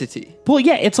mushrooms. entity. Well,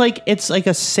 yeah, it's like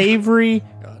a savory,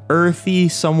 earthy,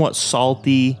 somewhat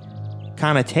salty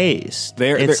kind of taste.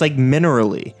 They're- like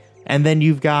minerally, and then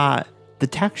you've got the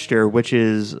texture, which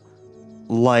is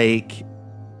like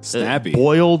Snappy.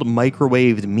 boiled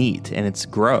microwaved meat, and it's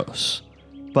gross.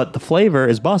 But the flavor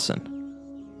is bussin'.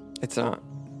 It's not.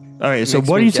 All right, so Makes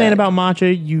what are me you saying gag. about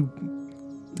matcha? You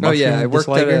Oh yeah,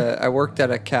 mushroom I worked at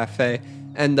a cafe,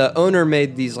 and the owner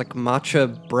made these like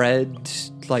matcha bread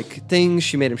like things.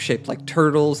 She made them shaped like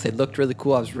turtles. They looked really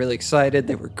cool. I was really excited.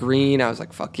 They were green. I was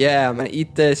like, "Fuck yeah, I'm gonna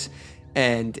eat this!"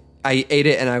 And I ate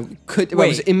it, and I was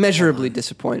Wait. immeasurably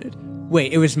disappointed.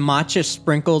 Wait, it was matcha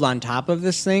sprinkled on top of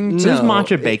this thing? It was No,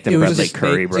 matcha baked in it was bread, like just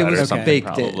curry baked- bread it or was something, baked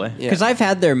in. probably. Yeah. Because I've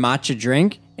had their matcha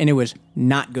drink and it was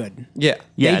not good. Yeah.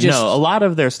 Yeah, They just- no, a lot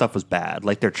of their stuff was bad.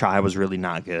 Like their chai was really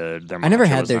not good. Their I never matcha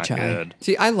had was their not chai. good.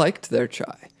 See, I liked their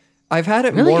chai. I've had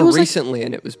it Really? more It was like- recently,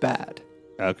 and it was bad.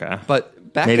 Okay,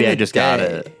 But back Maybe in I the just got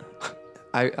day, it.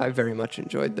 I very much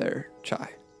enjoyed their chai.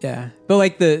 Yeah. But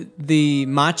like the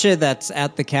matcha that's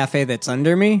at the cafe that's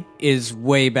under me is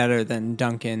way better than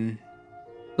Dunkin'.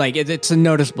 Like it's a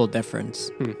noticeable difference.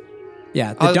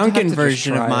 Yeah, the I'll have to Dunkin' just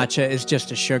version of try it. matcha is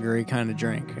just a sugary kind of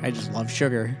drink. I just love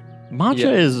sugar. Matcha Yeah.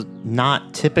 is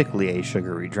not typically a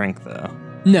sugary drink, though.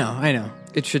 No, I know.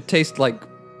 It should taste like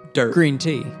dirt. Green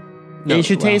tea. It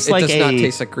should taste like it does not a-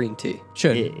 taste like green tea.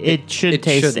 Should. It should It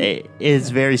taste. shouldn't. It's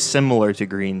very similar to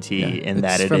green tea in it's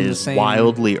that it from the is same-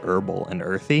 wildly herbal and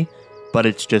earthy, but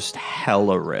it's just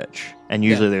hella rich. And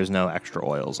usually Yeah. there's no extra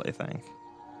oils, I think.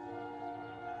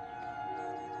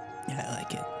 Yeah, I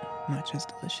like it. Matcha's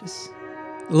delicious.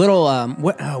 Little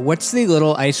what's the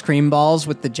little ice cream balls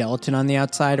with the gelatin on the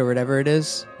outside or whatever it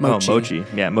is? Mochi. Oh, mochi.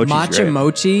 Yeah, mochi's Matcha great.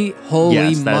 mochi. Holy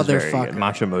Yes, that is very good. motherfucker.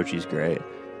 Matcha mochi's great.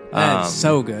 That's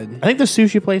so good. I think the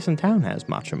sushi place in town has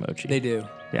matcha mochi. They do.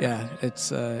 Yeah. Yeah,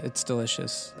 it's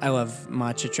delicious. I love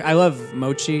matcha. I love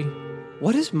mochi.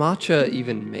 What is matcha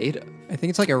even made of? I think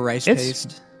it's like a rice It's-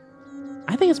 paste.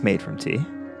 I think it's made from tea.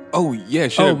 Oh yeah,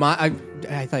 Oh,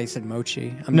 I thought you said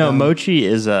mochi. I'm No, dumb. mochi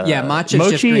is a Yeah, matcha's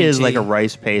just mochi green is like tea. a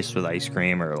rice paste with ice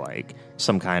cream or like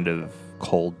some kind of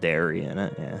cold dairy in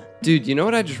it. Yeah. Dude, you know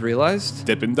what I just realized?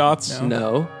 Dippin' Dots.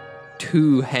 No.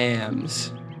 2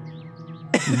 hams.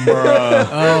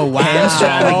 Oh wow!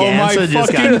 Extravaganza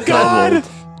just fucking got God.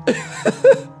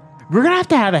 doubled. We're gonna have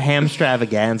to have a ham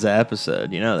extravaganza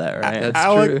episode. You know that, right?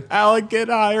 That's true. Alec get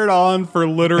hired on for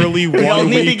literally we all one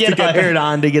need week to get hired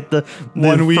on to get the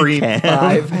 1 week free ham.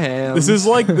 5 hams.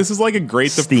 This is like a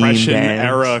Great Steamed Depression hams.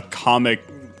 era comic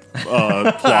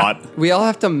plot. We all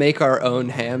have to make our own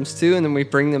hams too, and then we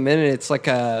bring them in, and it's like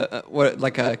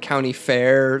a county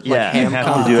fair, like Yeah, ham you have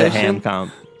to competition. do a ham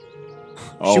comp.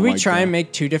 Oh Should we my try God. and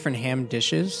make 2 different ham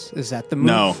dishes? Is that the move?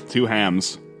 No, 2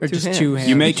 hams. or two just hams. 2 hams?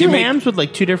 You make Two you make hams with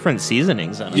like 2 different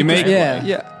seasonings on it. you make Yeah.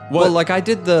 Yeah. What- Well, like I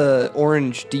did the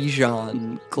orange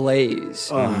Dijon glaze,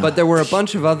 but there were a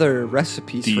bunch of other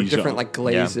recipes for Dijon. different like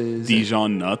glazes.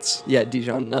 Dijon nuts. Yeah,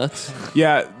 Dijon nuts.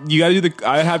 Yeah, you gotta do the.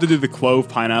 I have to do the clove,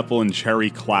 pineapple, and cherry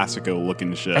classico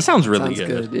looking shit. That sounds really Sounds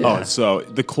good. good. Yeah. Oh, so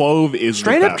the clove is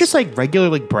Straight the up, best. just like regular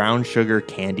like brown sugar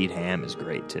candied ham is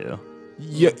great too.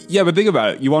 yeah, but think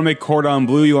about it. You want to make cordon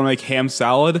bleu, you want to make ham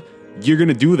salad. You're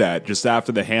gonna do that just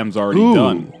after the ham's already Ooh.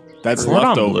 done. That's Cordon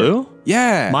leftover. bleu?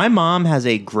 Yeah, My mom has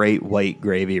a great white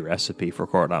gravy recipe for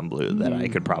cordon bleu that I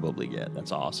could probably get.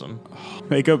 That's awesome.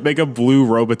 make a blue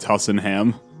Robitussin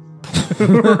ham.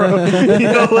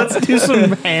 Let's do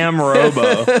some ham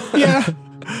robo. Yeah,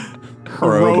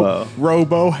 Robo.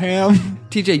 Robo ham.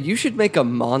 TJ, you should make a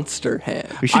monster ham.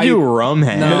 We should do rum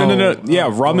ham. No. Yeah,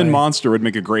 rum and boy. Monster would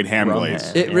make a great ham Rum glaze.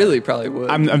 ham. It really probably would.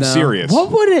 I'm No. serious.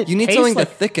 What would it? you need taste something like?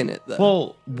 to thicken it though.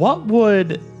 Well, what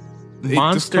would just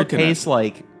Monster cooking it. taste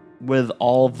like with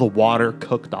all of the water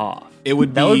cooked off? It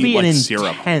would That would be be like an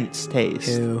syrup. intense taste.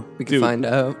 Ew. we can dude. find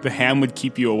out. The ham would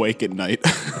keep you awake at night.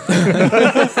 Would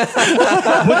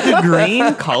the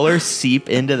green color seep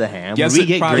into the ham? Yes, would we it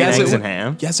get probably- green yes, it eggs and would.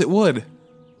 ham? Yes, it would. You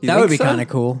That think would be so? kind of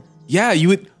cool. Yeah, you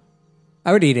would.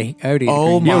 I would eat it. I would eat.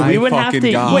 Oh green. my we would have fucking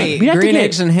to- God. Wait, We'd have to green get-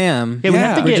 eggs and ham. Yeah, we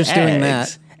have to we're get just eggs, doing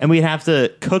that. and we'd have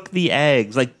to cook the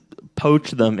eggs, like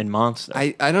poach them in Monster.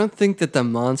 I don't think that the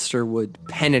monster would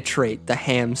penetrate the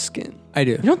ham skin. I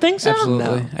do. you don't think so? Absolutely.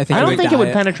 No. I think I don't think it would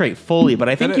dye penetrate fully, but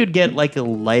I think Then it- you'd get like a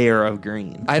layer of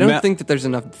green. I don't Ma- think that there's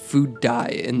enough food dye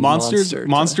in Monsters. monster.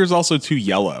 Monster's also too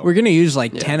yellow. We're gonna use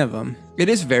like 10 of them. It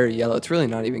is very yellow. It's really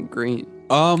not even green.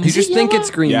 Um, You just think yellow? it's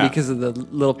green Yeah. because of the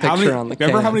little how picture many, on the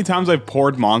remember can. how many times I've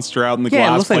poured Monster out in the Yeah, glass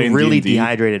it looks like playing really D&D?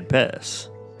 dehydrated piss.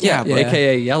 Yeah, Yeah.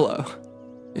 aka yellow.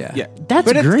 Yeah. Yeah,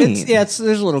 That's But green. it's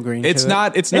there's a little green. it's to it.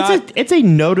 not. It's not. it's a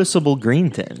noticeable green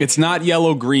tint. It's not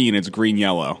yellow green. It's green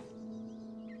yellow.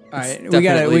 All right, we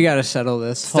definitely- gotta settle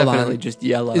this. It's Hold definitely on. just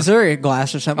yellow. Is there a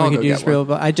glass or something I'll we go could use get one. real?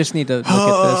 But I just need to look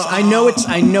at this.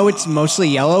 I know it's mostly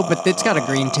yellow, but it's got a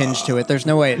green tinge to it. There's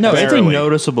no way. No, it's a Barely.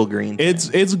 noticeable green tint.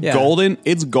 It's Yeah. golden.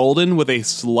 It's golden with a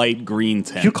slight green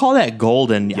tint. If you call that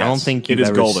golden, I don't Yes, think it you've is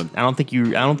ever golden. I don't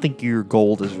think your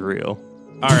gold is real.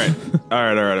 all right, all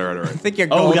right. I think you're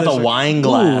Oh, we got the wine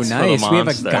glass. Ooh, for nice. the We have a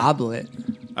monster. goblet.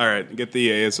 All right, get the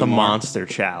ASMR. The monster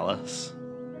chalice.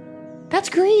 That's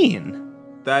green.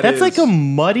 That That's is- like a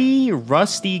muddy,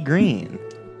 rusty green.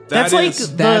 That's like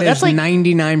is- that's like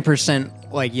 99%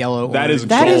 like yellow. That is orange.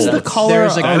 that is gold. the color.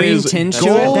 There's a of, green is tinge to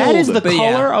gold. it. That is the But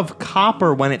yeah. color of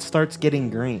copper when it starts getting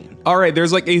green. All right,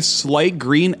 there's like a slight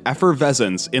green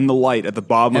effervescence in the light at the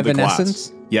bottom of the glass.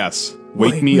 Evanescence? Yes.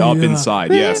 Wake me up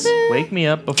inside. Yes. Wake me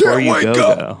up before you wake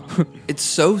go. It's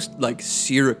so like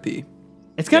syrupy.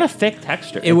 It's got a thick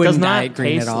texture. It wouldn't does not dye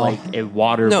green taste at all. like a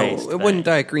water-based. No, it wouldn't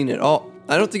dye green at all.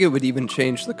 I don't think it would even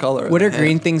change the color. What of are the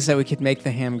green ham. things that we could make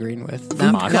the ham green with?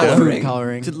 Food Not coloring. food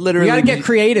coloring. To literally we gotta get be-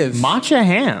 creative. Matcha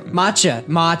ham.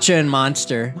 Matcha and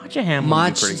monster. Matcha ham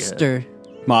would be pretty good. Monster.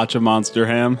 Matcha monster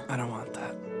ham. I don't want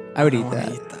that. I would I eat don't wanna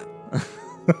that. eat that.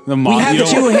 The We have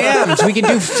 2 hams. We can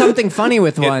do something funny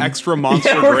with one. extra monster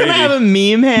Yeah, we're gravy. gonna have a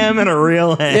meme ham and a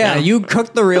real ham. Yeah, you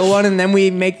cook the real one, and then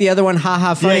we make the other one haha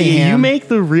Yeah, funny you ham. make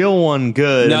the real one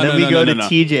good, No, and then no, we no, go no, to no.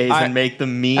 TJ's I- and make the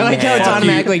meme I like how it's ham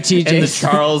automatically in the TJ's.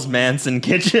 Charles Manson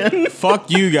kitchen. Fuck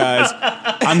you guys.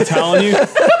 I'm telling you.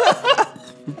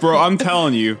 Bro, I'm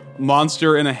telling you,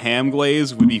 monster in a ham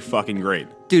glaze would be fucking great.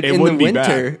 Dude, it in the wouldn't be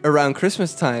winter, bad. around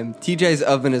Christmas time, TJ's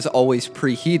oven is always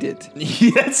preheated.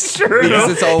 That's true.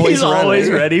 Because it's always He's always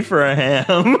running. ready for a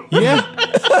ham. Yeah.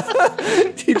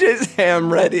 TJ's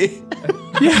ham ready.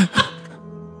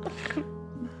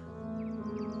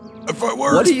 If I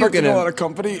were What are you expecting gonna- a lot of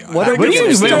company, what are What we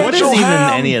is gonna even substantial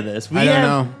any of this? I don't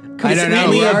know. I don't know.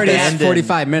 we We're already at abandoned-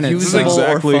 45 minutes. Use This is the so- bowl.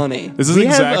 exactly, or funny. this is We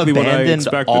exactly have what I abandoned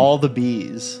expected. all the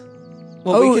bees.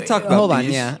 Well, we could talk about Hold on,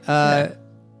 bees. yeah.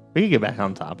 We can get back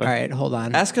on topic. All right, hold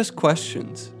on. Ask us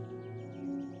questions.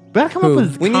 We gotta come Who? up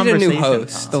with We need a new conversation host.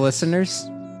 topics. The listeners,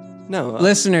 No.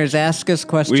 listeners, ask us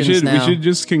questions We should now.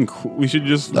 we should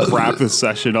just wrap this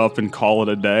session up and call it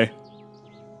a day.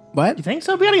 What? You think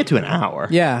so? We gotta get to an hour.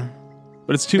 Yeah.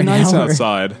 But it's too An nice hour.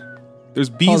 outside. There's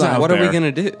bees Hold on, out what there. are we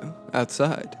going to do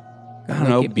outside? I don't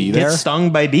know. Like, Be get there. Get stung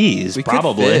by bees, We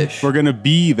probably. could fish. We're gonna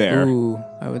be there. Ooh,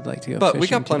 I would like to go. But we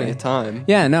fishing got plenty today. of time.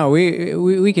 Yeah, no, we could Yeah,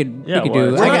 we could well, do. we're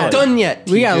I We're got not done yet.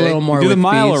 we got a TJ. little more Do the with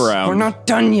mile bees. around. We're not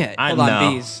done yet. Hold I on,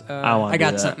 know. bees. I wanna I got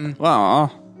do that. something.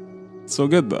 Wow. So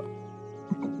good though.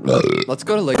 Let's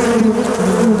go to Lake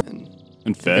and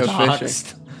And fish. go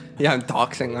fishing. Yeah, I'm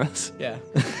doxing us. Yeah.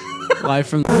 Live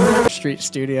from Street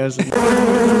Studios.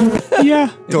 Yeah.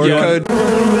 Door Yeah.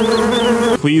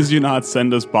 code. Please do not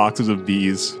send us boxes of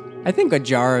bees. I think a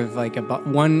jar of like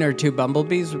 1 or 2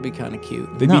 bumblebees would be kind of cute.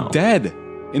 They'd No. be dead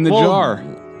in the Well, jar.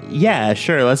 Yeah,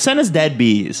 sure. Let's send us dead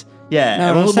bees. Yeah, No,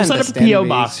 and don't we'll send send us up a dead PO bees.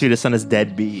 box for you to send us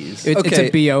dead bees. It's a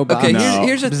BO box. Okay, No.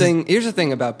 here's the thing. Here's the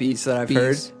thing about bees that I've Bees. heard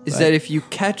is What? that if you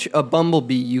catch a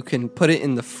bumblebee, you can put it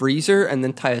in the freezer and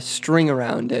then tie a string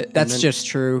around it. and That's then just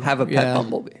true. Have a pet Yeah.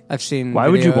 bumblebee. I've seen. Why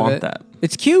would video you of want it. that?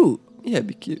 It's cute. Yeah, it'd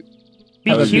be cute.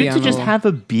 Be That would cute be to on just a- have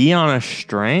a bee on a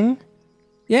string.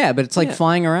 Yeah, but it's like Yeah.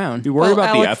 flying around. Be worried about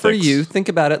Alec, the ethics. for you, think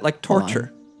about it like Hold on.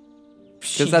 torture,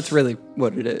 because that's really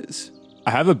what it is.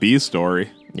 I have a bee story.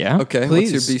 Yeah. Okay,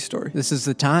 Please. what's your bee story? This is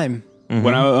the time.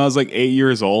 When I was like 8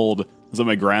 years old, I was at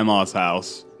my grandma's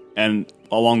house, and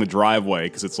along the driveway,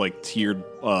 because it's like tiered,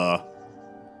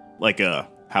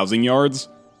 housing yards.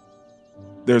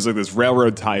 There's like this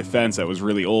railroad tie fence that was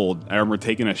really old. I remember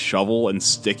taking a shovel and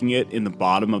sticking it in the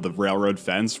bottom of the railroad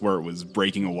fence where it was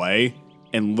breaking away,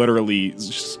 and literally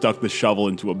stuck the shovel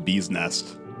into a bee's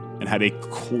nest, and had a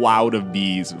cloud of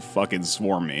bees fucking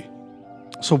swarm me.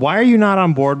 So why are you not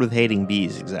on board with hating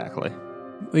bees exactly?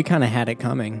 We kind of had it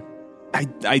coming.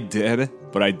 I did,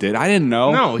 but I didn't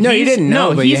know. No, No, you didn't know,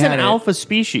 No, but you he's an had it. alpha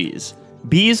species.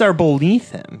 Bees are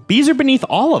beneath him. Bees are beneath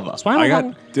all of us. Why am I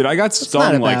I? got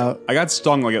stung not like about- I got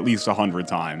stung like at least 100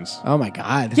 times. Oh my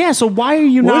god. Yeah. So why are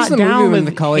you What not was the down movie with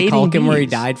with Macaulay hating Culkin where he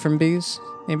bees? died from bees?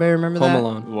 Anybody remember Home that?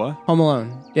 Alone. What? Home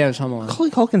Alone. Yeah, it was Home Alone. Macaulay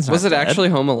Culkin's not Was it dead. actually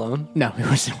Home Alone? No, it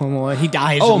wasn't Home Alone. He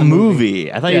dies. Oh, in a the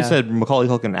movie. I thought you Yeah. said Macaulay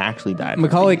Culkin actually died. from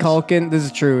Macaulay bees. Culkin. This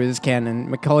is true. This is canon.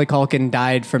 Macaulay Culkin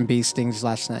died from bee stings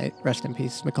last night. Rest in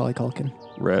peace, Macaulay Culkin.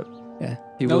 Rip. Yeah.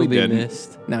 He No, will he be didn't.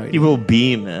 missed. No, He will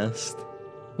be missed.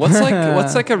 What's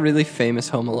like a really famous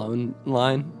Home Alone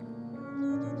line?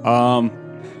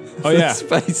 Oh yeah.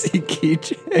 Spicy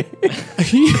keychain.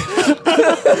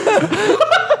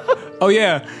 Oh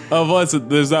yeah.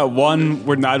 There's that one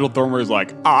where Nigel Thornberry is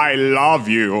like, "I love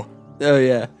you." Oh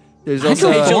yeah. There's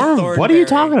Nigel also Thorne? What are you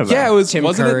talking about? Yeah, it was Tim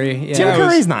wasn't Curry, It? yeah. Tim it was-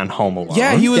 Curry's not in Home Alone.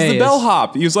 Yeah, he was Yeah, the he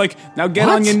bellhop. He was like, "Now get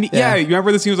What? on your knees." Yeah. Yeah, you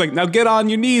remember this? He was like, "Now get on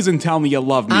your knees and tell me you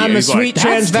love me." I'm And a he's sweet Like,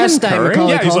 "That's Tim transvestite, Curry?" Macaulay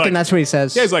Yeah, he's Culkin. like- That's what he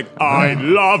says. yeah, he's like, "I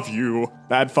love you."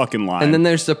 That fucking line. And then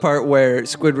there's the part where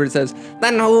Squidward says,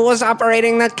 "Then who was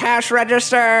operating the cash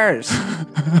registers?"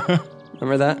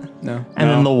 Remember that? no. And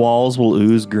then the walls will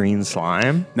ooze green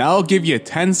slime. now I'll give you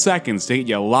 10 seconds to get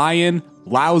your lying,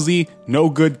 lousy, no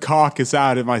good caucus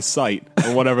out of my sight,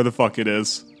 or whatever the fuck it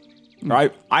is.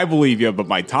 I believe you, but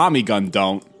my Tommy gun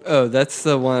don't. Oh, that's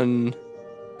the one.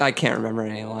 I can't remember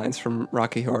any lines from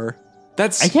Rocky Horror.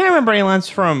 That's I can't remember any lines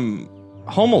from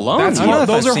Home Alone. That's I don't know if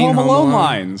those I've are seen Home Alone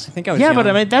lines. I think I was. Yeah, but I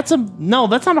young. mean that's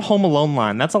not a Home Alone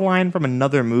line. That's a line from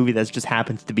another movie that just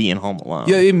happens to be in Home Alone.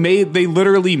 Yeah, they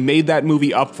literally made that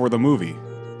movie up for the movie.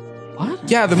 What?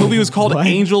 Yeah, the movie was called What?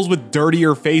 Angels with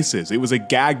Dirtier Faces. It was a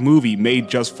gag movie made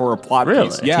just for a plot Really?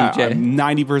 piece. Yeah, TJ. I'm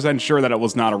 90% sure that it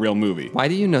was not a real movie. Why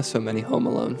do you know so many Home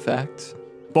Alone facts?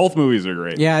 Both movies are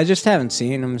great. Yeah, I just haven't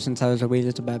seen him since I was a wee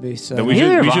little baby. So Then we Neither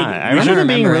should- have we I. should- I we remember should them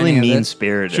being remember really any of it. mean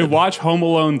spirited. Should watch Home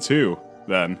Alone 2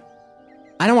 then.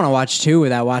 I don't want to watch 2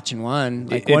 without watching 1.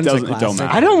 Like It one's a doesn't- it don't classic.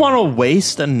 matter. I don't want to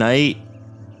waste a night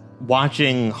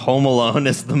watching Home Alone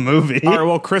as the movie. All right,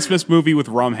 well, Christmas movie with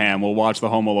Rumham. We'll watch the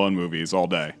Home Alone movies all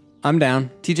day. I'm down.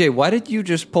 TJ, why did you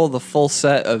just pull the full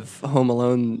set of Home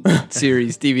Alone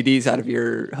series DVDs out of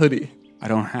your hoodie? I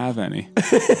don't have any.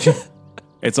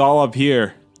 It's all up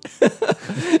here.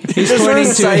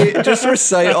 Just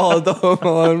recite all of the Home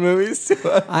Alone movies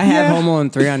to us. I have Home Alone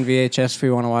 3 on VHS if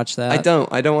you want to watch that. I don't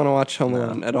want to watch Home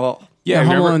Alone at all. Yeah, Home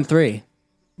remember- Alone 3.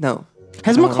 No.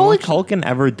 Has Macaulay Culkin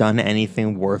ever done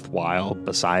anything worthwhile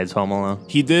besides Home Alone?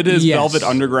 He did his Yes. Velvet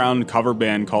Underground cover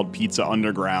band called Pizza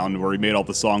Underground, where he made all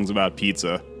the songs about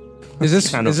pizza. Is this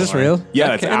kind of boring. real?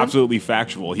 Yeah, it's canon? absolutely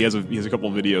factual. He has a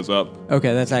couple videos up.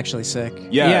 Okay, that's actually sick.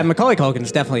 Yeah. Yeah, Macaulay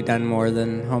Culkin's definitely done more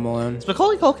than Home Alone. Is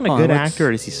Macaulay Culkin a Oh, good what's- actor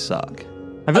or does he suck?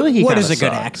 I feel like he What kinda is a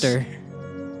good sucks. actor?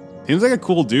 Seems like a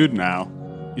cool dude now.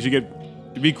 It'd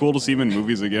be cool to see him in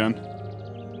movies again.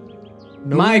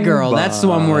 My Girl, that's the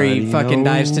one where he Nobody fucking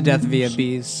dies to death via knows.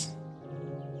 bees.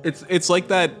 It's like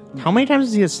that. How many times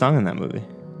does he get stung in that movie?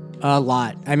 A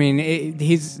lot. I mean,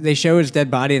 they show his dead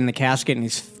body in the casket and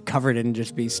he's covered in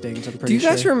just bee stings. I'm Do pretty you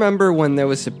guys sure. remember when there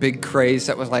was a big craze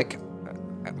that was like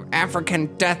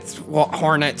African death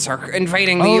hornets are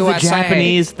invading the Oh, USA? the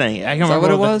Japanese thing. I can that remember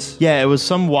what it the- was? Yeah, it was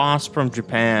some wasp from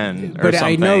Japan or But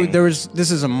something. I know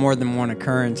this is a more than one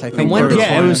occurrence. I think. when there did- was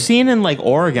Yeah, it one- was seen in like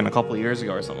Oregon a couple of years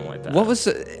ago or something like that. What was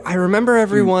I remember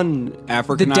everyone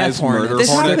Africanized hornets. murder this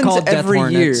They're hornet. happens called death every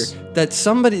year hornets.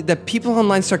 that people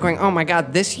online start going, oh my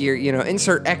god, this year,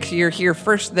 insert X year here,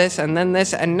 first this and then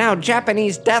this, and now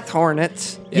Japanese death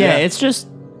hornets. Yeah, it's just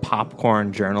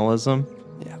popcorn journalism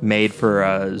made for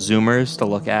Zoomers to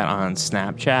look at on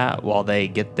Snapchat while they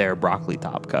get their broccoli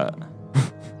top cut.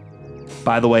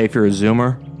 By the way, if you're a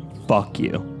Zoomer, fuck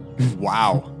you.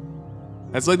 Wow.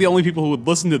 That's like the only people who would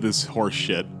listen to this horse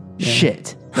shit.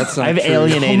 Shit. That's not I've true.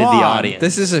 alienated Come the on. audience.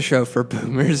 This is a show for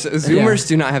boomers. Zoomers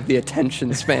do not have the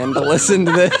attention span to listen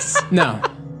to this. No.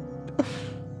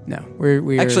 No,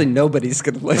 we're Actually, nobody's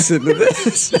going to listen to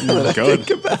this. now that I Good.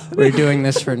 think about it. we're doing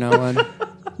this for no one.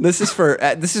 This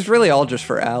is really all just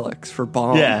for Alex, for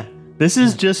Bomb. yeah. This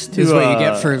is just to, This is what you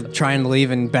get for trying to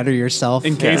leave and better yourself.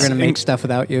 In If case- we're gonna in- make stuff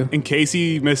without you. In case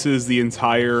he misses the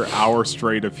entire hour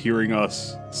straight of hearing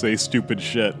us say stupid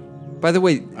shit. By the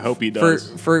way, I hope he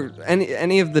does. For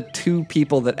any of the 2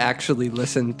 people that actually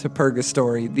listen to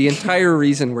Purgatory, the entire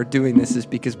reason we're doing this is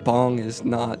because Bong is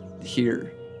not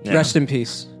here. Yeah. Rest in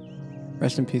peace.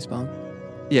 Rest in peace, Bong.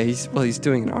 Yeah, he's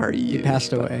doing an REU.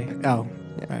 Passed away. Oh, all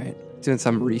right. Doing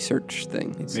some research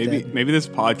thing. He's Maybe dead. maybe this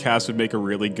podcast would make a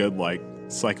really good like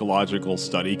psychological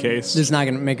study case. This is not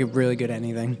gonna make it really good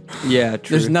anything. Yeah,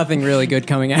 true. There's nothing really good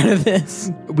coming out of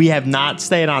this. We have not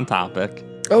stayed on topic.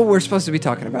 Oh, we're supposed to be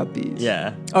talking about bees.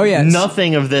 Yeah. Oh, yeah, it's-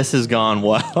 Nothing of this has gone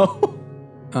well.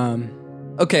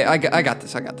 Okay, I got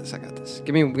this.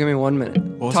 Give me 1 minute.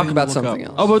 was Talk I about gonna look something up?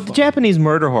 else. Oh, but the Japanese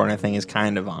murder hornet thing is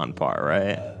kind of on par,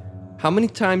 right? How many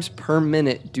times per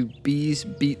minute do bees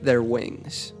beat their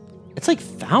wings? It's like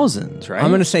thousands, right?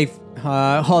 I'm gonna say.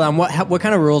 Hold on. What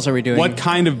kind of rules are we doing? What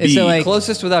kind of Is bee? it like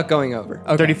Closest without going over.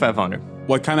 3,500.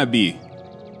 What kind of bee?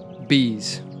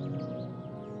 Bees.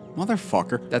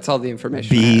 Motherfucker. That's all the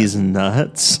information. I have. Bees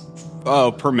nuts.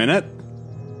 Oh, per minute?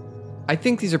 I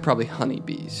think these are probably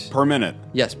honeybees. Per minute.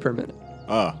 Yes, per minute.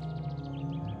 I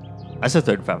said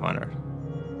 3,500.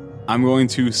 I'm going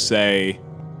to say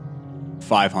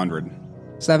 500.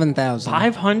 7,000?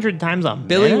 500 times a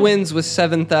Billy minute? wins with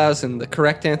 7,000. The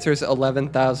correct answer is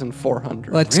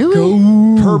 11,400. Let's Really? go.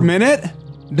 Per minute?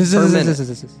 Per minute.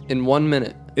 In 1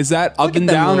 minute. Is that up at and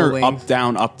them down or little up, wings.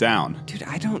 down, up, down? Dude,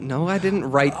 I don't know. I didn't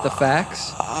write the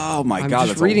facts. Oh my I'm god, just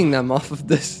that's reading them off of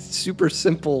this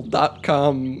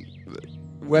supersimple.com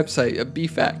website, a bee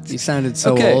facts. You sounded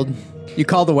so Okay. old. You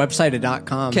called the website a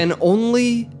 .com. Can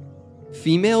only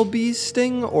female bees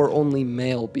sting or only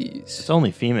male bees? It's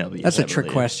only female bees. That's I a trick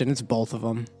believe. question. It's both of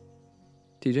them.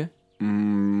 TJ?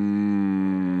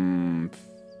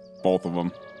 both of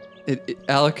them.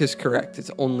 Alec is correct.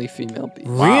 It's only female bees.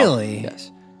 Really?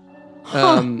 Yes.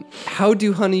 How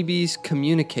do honeybees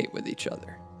communicate with each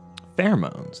other?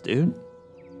 Pheromones, dude.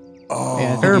 Yeah, I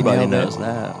think you Everybody nailed knows it.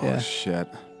 that. Yeah. Shit.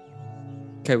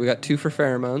 Okay, we got 2 for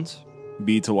pheromones.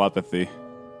 Bee telepathy.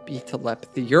 Bee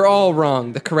telepathy. You're all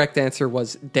wrong. The correct answer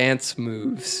was dance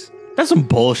moves. That's some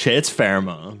bullshit. It's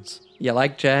pheromones. You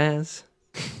like jazz?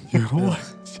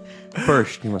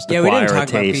 First, you must Yeah, we acquire didn't talk a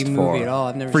about taste Bee for Movie at all.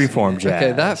 I've never freeform seen it. jazz.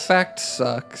 Okay, that fact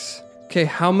sucks. Okay,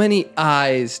 how many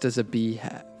eyes does a bee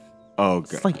have? Oh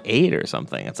god. It's like 8 or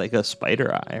something. It's like a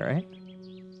spider eye, right?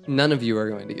 None of you are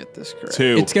going to get this correct.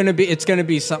 2. It's gonna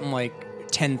be something like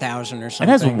 10,000 or It something.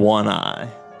 has one eye,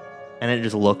 and it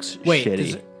just looks Wait,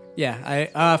 shitty.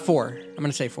 yeah, 4. I'm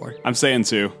gonna say 4. I'm saying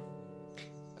 2.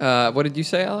 What did you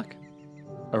say, Alec?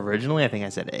 Originally, I think I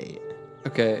said 8.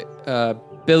 Okay,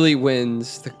 Billy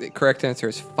wins. The correct answer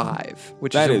is 5,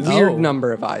 which That is is- a weird Oh.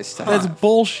 number of eyes to That's have.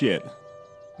 bullshit.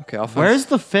 Okay, I'll find. Where's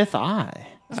the 5th eye?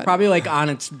 It's probably like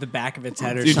on the back of its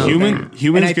head or Dude, something. And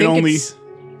humans I can think only it's-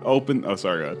 open. Oh,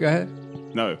 sorry, go ahead. Go ahead.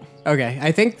 No. Okay,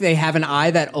 I think they have an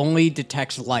eye that only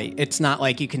detects light. It's not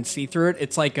like you can see through it.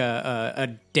 It's like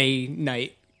a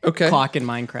day-night Okay. clock in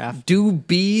Minecraft. Do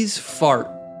bees fart?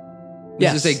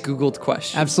 Yes. This is a Googled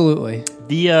question. Absolutely.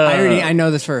 The I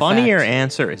know this for a funnier fact.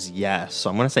 answer is yes, so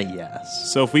I'm gonna say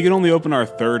yes. So if we can only open our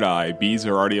 3rd eye, bees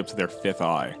are already up to their 5th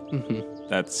eye.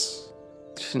 That's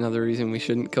Just another reason we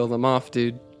shouldn't kill them off,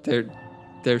 dude.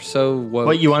 They're so woke.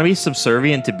 What, you want to be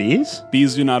subservient to bees?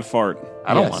 bees do not fart.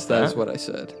 I don't Yes, want that that. is what I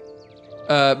said.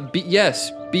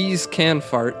 Yes, bees can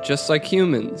fart just like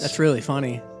humans. That's really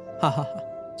funny.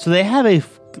 So they have a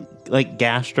like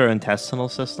gastrointestinal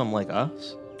system like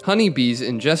us. Honeybees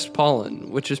ingest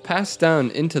pollen, which is passed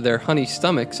down into their honey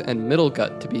stomachs and middle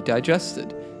gut to be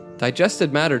digested.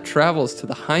 Digested matter travels to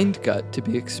the hindgut to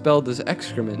be expelled as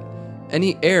excrement.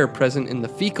 Any air present in the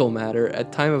fecal matter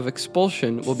at time of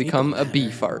expulsion will become a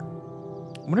bee fart.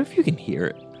 I wonder if you can hear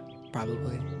it.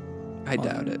 Probably. I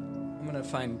doubt it. I'm gonna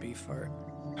find bee fart.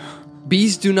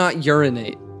 Bees do not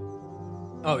urinate.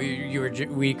 Oh,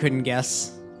 we couldn't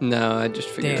guess. No, I just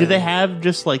figured. Damn. Do they have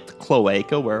just like the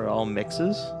cloaca where it all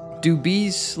mixes? Do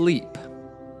bees sleep?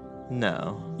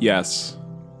 No. Yes.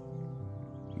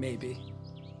 Maybe.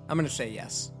 I'm gonna say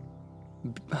yes.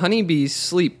 Honeybees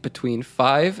sleep between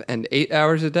 5 and 8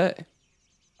 hours a day.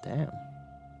 Damn.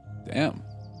 Damn.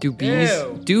 Do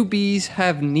bees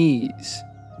have knees?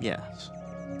 Yes.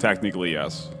 Technically,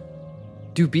 yes.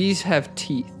 Do bees have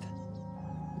teeth?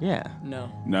 Yeah.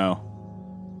 No. No.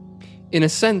 In a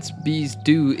sense, bees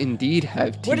do indeed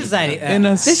have teeth. What is that?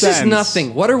 This is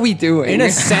nothing. What are we doing? In a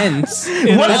sense.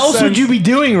 What else would you be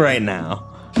doing right now?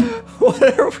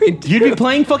 What are we doing? You'd be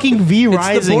playing fucking V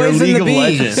Rising or boys and League the of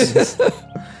bees. Legends.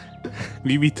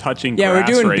 We be touching Yeah, we're grass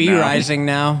doing right bee now. rising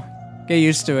now. Get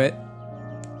used to it.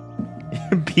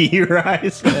 V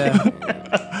Rising.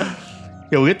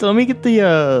 Yeah, let me get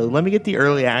the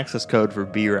early access code for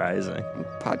B Rising.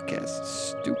 Podcast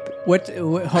stupid.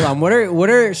 Hold on. What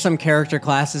are some character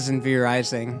classes in V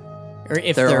Rising? Or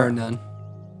if There are none.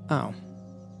 Oh.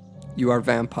 You are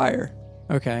vampire.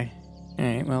 Okay. All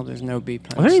right. Well, there's no bee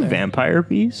puns Are there any there. vampire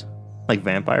bees? Like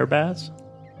vampire bats?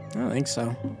 I don't think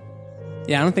so.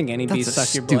 Yeah, I don't think any bees That's a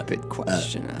suck your blood. stupid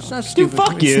question. Al. It's not stupid.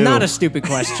 fuck you. It's not a stupid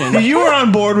question. You were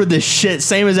on board with this shit,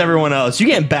 same as everyone else. You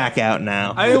can't back out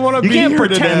now. I didn't wanna You be can't here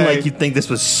pretend today. like you think this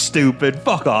was stupid.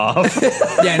 Fuck off.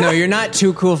 Yeah, no, you're not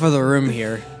too cool for the room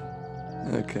here.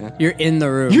 Okay, You're in the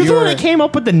room. You're the one that came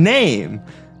up with the name.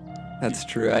 that's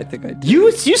true. I think I did.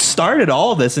 You started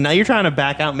all this, and now you're trying to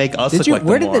back out and make us Did look you? like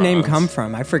Where did the name morons. come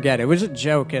from? I forget. It was a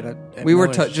joke at We were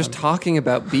Miller's or just something. talking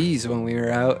about bees when we were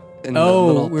out in Oh,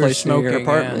 the little we were place near your smoking,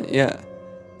 apartment. Yeah.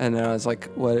 And then I was like,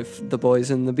 "What if the boys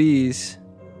and the bees?"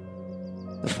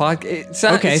 The podcast. It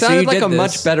Okay, so sounded you like did a this.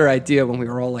 much better idea when we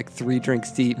were all like 3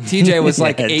 drinks deep. TJ was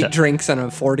like Yeah, 8 drinks and a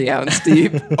 40-ounce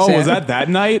deep. Oh, was that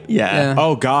night? Yeah. Yeah.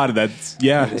 Oh God, that's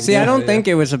yeah. See, I don't Yeah. think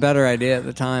it was a better idea at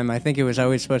the time. I think it was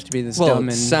always supposed to be this Well, dumb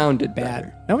it and sounded bad.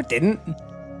 better. No, it didn't.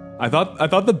 I thought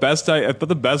the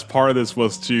best part of this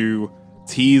was to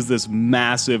tease this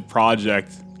massive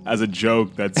project as a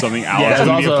joke that something Alex Yeah, it's would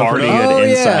be a also a part pretty of. good Oh, yeah.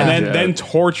 inside And joke. then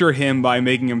torture him by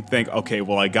making him think, okay,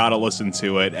 well, I gotta listen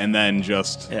to it, and then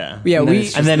just Yeah. Yeah, And then we.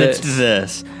 it's And then this. it's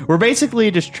this. We're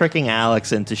basically just tricking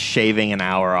Alex into shaving an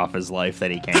hour off his life that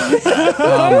he can't get back.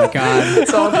 Oh my god,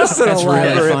 It's all just an That's really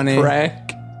elaborate funny. prank.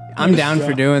 I'm down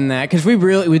for doing that because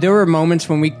there were moments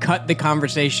when we cut the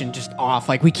conversation just off.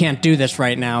 Like we can't do this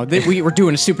right now. We were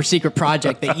doing a super secret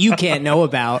project that you can't know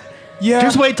about. yeah.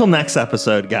 Just wait till next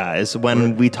episode, guys,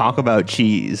 when we talk about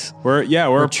cheese. we're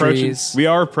approaching. trees. We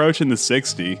are approaching the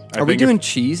 60. Are we doing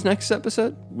cheese next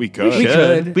episode? We could. We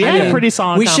could. We I had a mean, pretty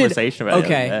solid we should- conversation about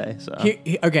okay. it the other day.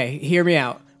 So. Okay, hear me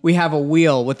out. We have a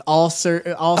wheel with all sorts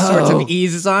of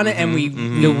eases on it, and we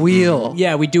The wheel.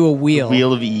 yeah we do a wheel.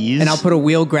 Wheel of Ease. And I'll put a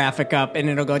wheel graphic up, and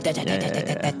it'll go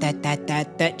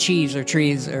that cheese or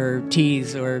trees or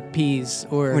teas or peas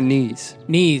or Or knees.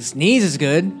 knees. Knees is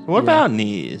good. What about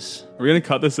knees? We're gonna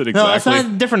cut this at No, that's exactly.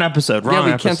 not a different episode. Wrong Yeah,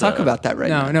 we episode. can't talk about that right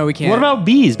now. No, we can't. What about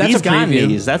bees? That's Bees a got preview.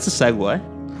 knees. That's a segue.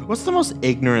 What's the most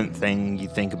ignorant thing you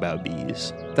think about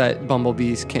bees? That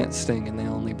bumblebees can't sting and they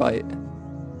only bite.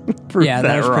 Yeah,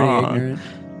 that was wrong. pretty ignorant.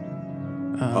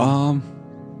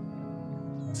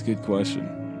 That's a good question.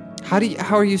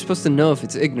 How are you supposed to know if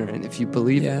it's ignorant if you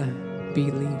believe Yeah, it?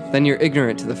 believe. Then you're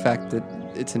ignorant to the fact that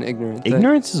it's an ignorant thing.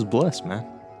 Ignorance is bliss, man.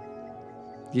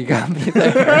 You got me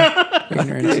there.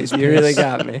 Ignorance is You really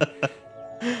got me.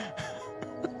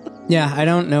 Yeah, I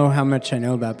don't know how much I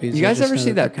know about bees. You I guys just ever know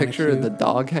see that they're kinda picture of cute. the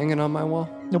dog hanging on my wall?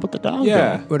 No, but the dog.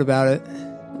 Yeah. though. What about it?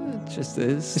 It just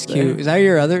is. It's cute. Is that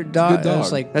your other dog? good That was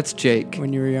dog. like That's Jake.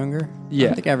 when you were younger? I Yeah.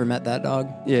 don't think I ever met that dog.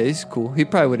 Yeah, he's cool. He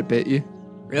probably would have bit you.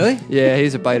 Really? Yeah,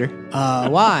 he's a biter.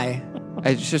 Why?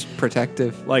 It's just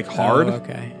protective. Like hard. Oh,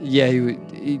 okay. Yeah, he would.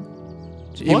 He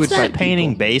What's would that bite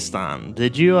painting people. based on?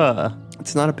 Did you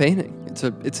It's not a painting. It's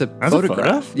a That's a photograph.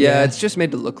 photograph? Yeah, Yeah. it's just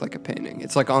made to look like a painting.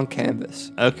 It's like on canvas.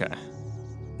 Okay.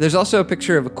 There's also a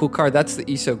picture of a cool car. That's the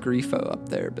Iso Grifo up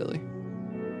there, Billy.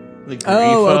 The Oh,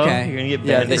 Grifo? okay. You're gonna get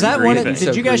Yeah, banned Is Is for that one? griefing.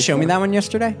 Did you guys show me Grifo. that one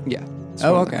yesterday? Yeah. It's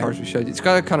Oh, one of the okay. cars we showed you. It's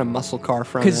got a kind of muscle car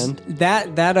front Because end.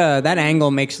 that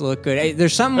angle makes it look good. Hey,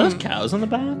 there's Those something cows on the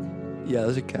back? Yeah,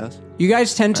 those are cows. you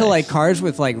guys tend to Nice. like cars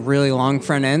with like really long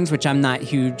front ends, which I'm not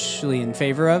hugely in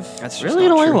favor of. That's just Really? You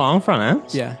not don't like true. long front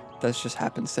ends? Yeah. That's just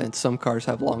happenstance. Some cars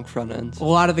have long front ends. A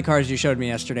lot of the cars you showed me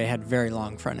yesterday had very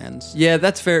long front ends. Yeah,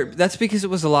 that's fair. That's because it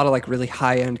was a lot of like really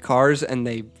high end cars, and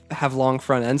they have long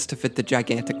front ends to fit the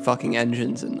gigantic fucking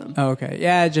engines in them. Oh, okay.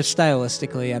 Yeah, just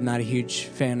stylistically, I'm not a huge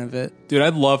fan of it. Dude,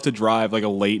 I'd love to drive like a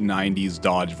late 90s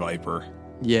Dodge Viper.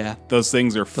 Yeah, Those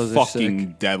things are Those are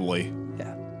fucking deadly.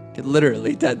 yeah,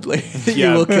 literally deadly.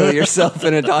 Yeah. You will kill yourself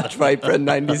in a Dodge Viper, a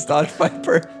 '90s Dodge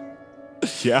Viper.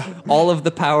 Yeah. All of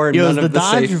the power, Yo, none is the of the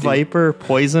Dodge safety. Viper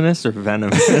poisonous or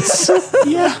venomous?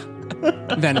 Yeah.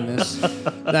 Venomous.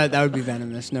 that would be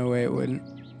venomous. No way it wouldn't.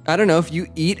 I don't know if you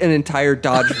eat an entire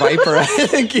Dodge Viper, I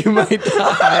think you might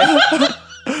die.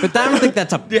 But I don't think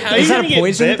that's a. how is you that gonna a get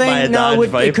poison bit by a thing? No, Dodge it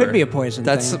Viper? could be a poison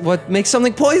That's thing. what makes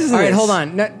something poisonous. All right, hold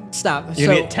on. No, stop. You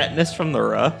So, get tetanus from the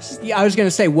rust? yeah, I was gonna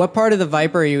say, what part of the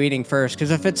Viper are you eating first? Because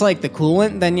if it's like the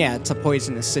coolant, then yeah, it's a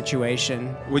poisonous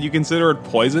situation. Would you consider it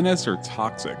poisonous or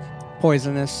toxic?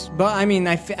 Poisonous, but I mean,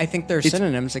 I think they're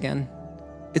synonyms again.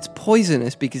 It's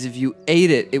poisonous because if you ate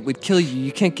it, it would kill you.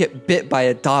 You can't get bit by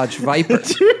a Dodge Viper.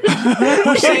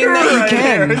 Who's saying that you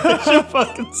can?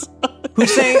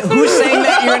 Who's saying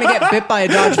that you're gonna get bit by a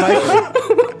Dodge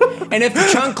Viper? And if the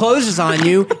trunk closes on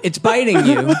you, it's biting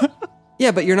you. Yeah,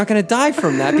 but you're not going to die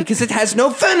from that because it has no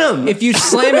venom. If you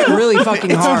slam it really fucking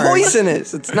it's hard,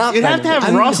 poisonous. It's not You'd have to have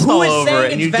venomous. rust who all is over saying it,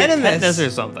 and it's you'd get venomous? tetanus or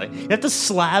something. You have to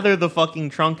slather the fucking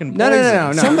trunk and No.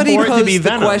 no. Somebody For it to posed be the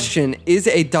venom. question, is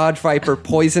a Dodge Viper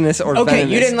poisonous or Okay,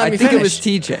 venomous? you didn't let me I think it was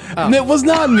finish. TJ. It was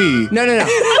not me. No.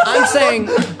 I'm saying,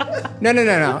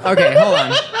 no. Okay, hold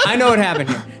on. I know what happened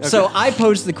here. So I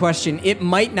posed the question. It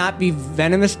might not be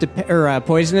venomous or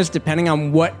poisonous depending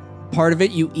on what part of it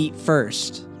you eat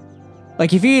first.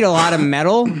 Like if you eat a lot of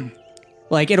metal,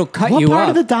 like it'll cut What you part up.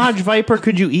 of the Dodge Viper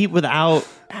could you eat without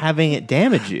having it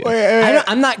damage you?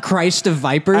 I'm not Christ of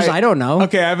Vipers. I don't know.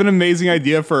 Okay, I have an amazing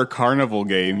idea for a carnival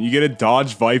game. You get a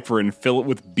Dodge Viper and fill it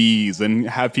with bees and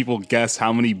have people guess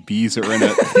how many bees are in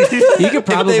it. You could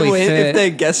probably if they win, fit. if they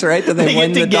guess right, then they, They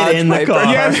win get to the get Dodge in the Viper. car.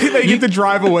 Yeah, they get to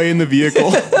drive away in the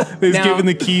vehicle. They just Now- give them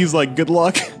the keys like, good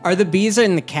luck. Are the bees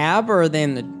in the cab or are they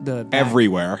in the back?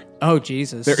 Everywhere. Oh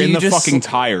Jesus! They're Do in you the just- fucking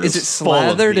tires. Is it full of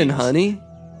slathered in bees. honey?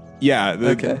 Yeah.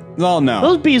 Okay. Well, no.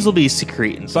 Those bees will be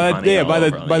secreting some But honey yeah, all by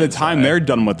over on the time inside. they're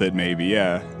done with it, maybe,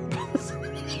 yeah.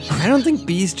 I don't think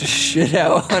bees just shit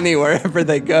out honey wherever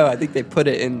they go. I think they put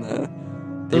it in the.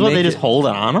 That's what they make just it- hold it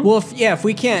on them? Well, if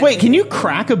we can't. Wait, can you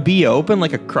crack a bee open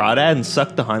like a crawdad and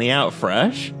suck the honey out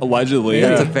fresh? Allegedly.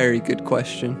 That's a Yeah. very good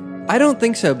question. I don't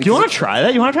think so. Do you want to try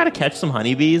that? You want to try to catch some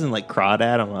honeybees and like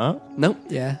crawdad them up? Nope.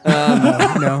 Yeah.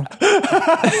 No.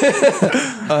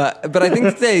 But I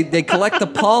think they collect the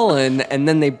pollen and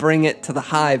then they bring it to the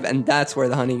hive, and that's where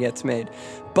the honey gets made.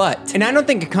 But And I don't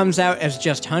think it comes out as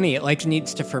just honey. It like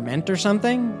needs to ferment or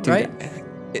something, right?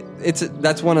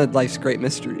 that's one of life's great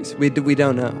mysteries. We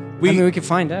don't know. I mean, we could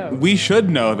find out. We should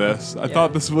know this. I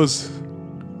thought this was.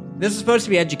 This is supposed to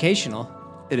be educational.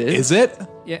 It is. Is it?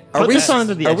 Yeah. Are Put we this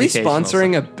onto the Are we educational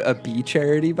sponsoring a bee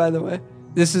charity? By the way.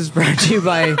 This is brought to you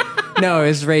by. No,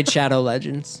 it's Raid Shadow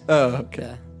Legends. Oh,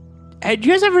 okay. Hey, do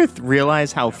you guys ever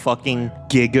realize how fucking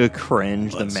giga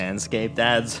cringe the Manscaped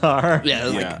ads are?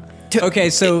 Yeah. Okay,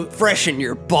 so Freshen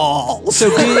your balls. so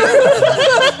do you,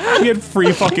 You had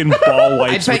free fucking ball I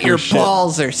wipes bet with your shit.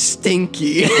 balls are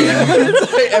stinky.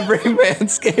 It's like every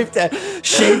Manscaped ad,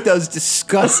 shave those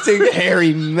disgusting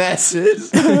hairy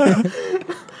messes.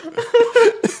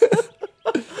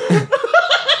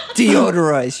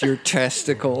 Deodorize your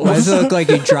testicles. why does it look like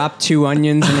you dropped 2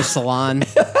 onions in a salon?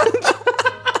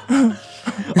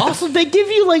 Also, they give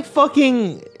you like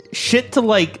fucking shit to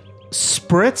like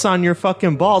spritz on your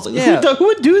fucking balls. Yeah. Who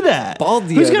would do that? Ball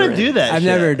Who's gonna deodorant. do that? I've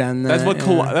shit? never done that. That's what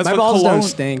that's My what balls cologne don't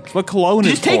stink. That's what cologne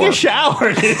Just is take for. a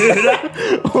shower,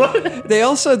 dude. What?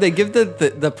 They give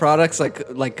the products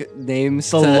like names.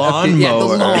 The to lawnmower. Yeah, the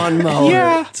lawnmower.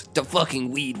 Yeah. It's the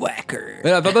fucking weed whacker.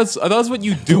 Yeah, I thought that's what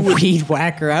you do with. Weed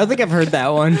whacker. I don't think I've heard that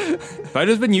one. Have I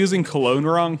just been using cologne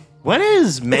wrong? When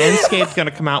is Manscaped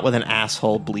gonna come out with an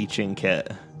asshole bleaching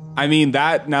kit? I mean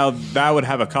that would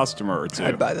have a customer or two.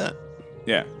 I'd buy that.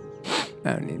 Yeah.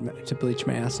 I don't need to bleach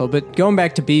my asshole. But going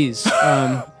back to bees,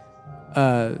 what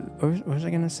was I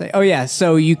going to say? Oh, yeah.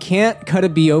 So you can't cut a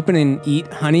bee open and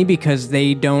eat honey because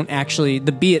they don't actually,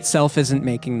 the bee itself isn't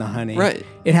making the honey. Right.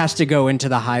 It has to go into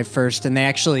the hive first, and they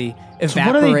actually evaporate.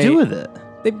 So what do they do with it?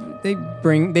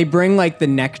 They bring like the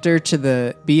nectar to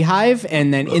the beehive,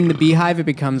 and then in the beehive it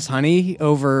becomes honey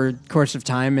over course of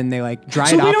time, and they like dry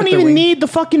So it off. we don't with their even wing. need the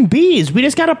fucking bees. We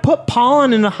just gotta put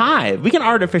pollen in a hive. We can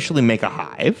artificially make a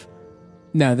hive.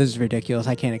 No, this is ridiculous.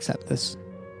 I can't accept this.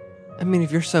 I mean,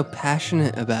 if you're so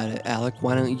passionate about it, Alec,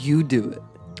 why don't you do it?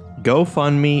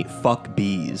 GoFundMe, fuck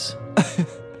bees.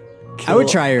 I would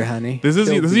try your honey. This is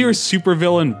your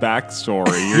supervillain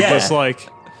backstory. You're Yeah. just like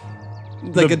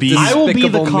Like the a bee. I will be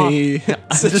the Despicable Me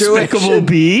Despicable situation.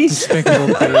 bee. Despicable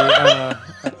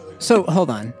bee. So hold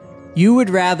on. You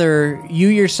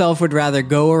yourself would rather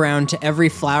go around to every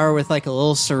flower with like a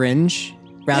little syringe,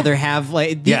 rather have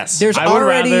like Yes, There's I would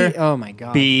already. rather Oh my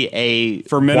god. Be a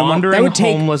For minimum- wandering That would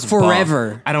take homeless forever.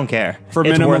 bum. I don't care. For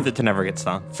it's minimum- worth it to never get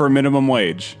stung. for minimum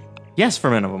wage. Yes, for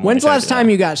minimum. When's wage, the I last do time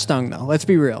that. you got stung though? Let's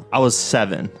be real. I was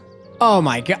 7, Oh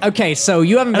my god. Okay, so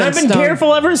you haven't and been I've been stung.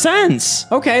 careful ever since.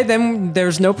 Okay, then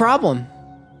there's no problem,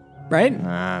 right?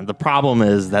 The problem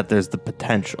is that there's the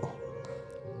potential.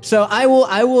 So I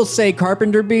will say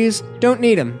carpenter bees don't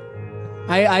need them.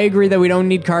 I agree that we don't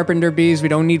need carpenter bees. We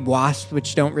don't need wasps,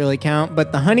 which don't really count.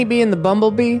 But the honeybee and the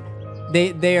bumblebee,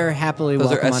 they are happily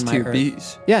Those are welcome S on my tier earth.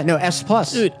 bees. Yeah, no S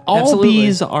plus. Dude, all Absolutely.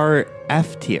 bees are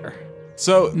F tier.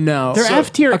 So No, They're So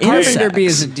F tier A carpenter insects. bee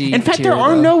is a D. In fact, tier, there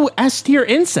are though. no S tier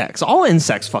insects. All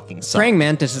insects fucking suck. Praying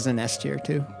mantis is an S tier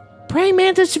too. Praying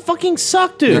mantis fucking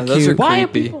suck, dude. No, those are Why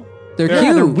creepy. people? They're they're,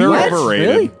 cute. they're What? overrated.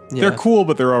 Really? They're Yeah. cool,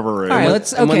 but they're overrated. All right,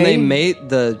 let's. Okay. And when they mate,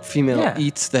 the female Yeah.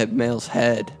 eats that male's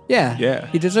head. yeah, Yeah.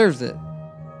 he deserves it.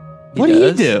 What did he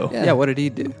does? do? Yeah. What did he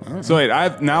do? So wait, I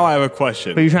have a Are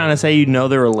question. you trying to say you know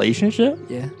their relationship?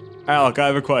 Yeah. Alec, I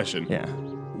have a question. Yeah.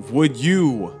 Would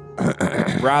you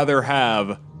rather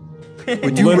have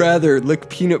Would you rather lick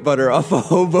peanut butter off a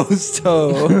hobo's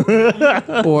toe?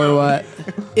 Or what?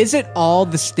 Is it all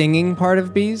the stinging part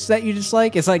of bees that you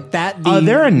dislike? It's like that.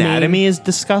 Their main- anatomy is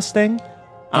disgusting.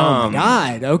 Oh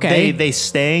my god. Okay. They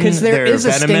sting. 'Cause there they're is a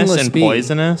venomous stingless and bee.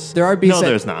 poisonous. There are bees. No, that-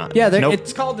 there's not. Yeah, Nope.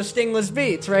 it's called the stingless bee.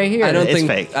 It's right here. I don't It's think.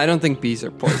 fake. I don't think bees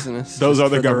are poisonous. Those just are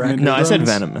the for government record. No, I said drones?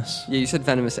 venomous. Yeah, you said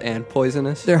venomous and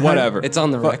poisonous. They're Whatever. It's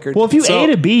on the record. Well, if you So- ate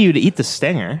a bee, you'd eat the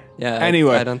stinger. yeah.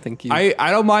 Anyway, I don't think you. I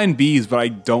don't mind bees, but I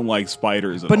don't like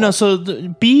spiders. At But all. no, so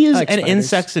the bees like and spiders.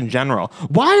 insects in general.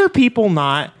 Why are people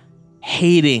not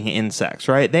hating insects?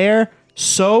 Right? They're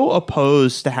so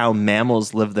opposed to how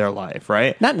mammals live their life.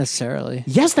 Right? Not necessarily.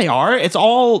 Yes, they are. It's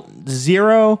all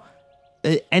zero.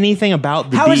 Anything about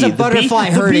the How bee. is a The bee- butterfly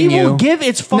the hurting bee will you? give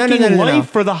its No, no, fucking no, no, no. life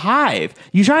for the hive.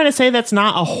 You trying to say that's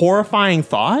not a horrifying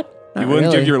thought? you Not wouldn't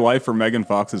really. give your life for Megan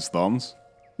Fox's thumbs.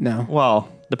 No. Well,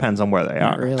 depends on where they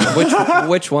Not are. really.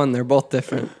 which one? They're both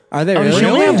different. Are they Oh, really? she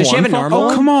only have Does she one have a fuck normal thumb?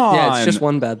 one? Come on. Yeah, it's just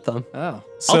one bad thumb. Oh.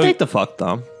 So, I'll take the fuck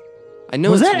thumb. I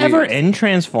know. Was it's that ever weird. in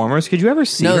Transformers? Could you ever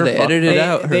see No, her they fuck edited thumb?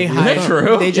 out. her They weird hide. that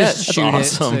true? They just That's shoot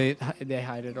awesome. it. So they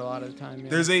hide it a lot of the time. Yeah.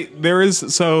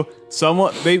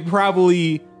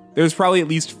 there's probably at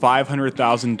least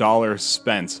 $500,000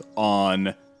 spent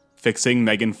on fixing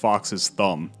Megan Fox's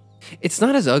thumb. It's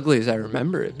not as ugly as I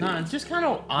remember it. Being. No, it's just kind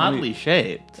of oddly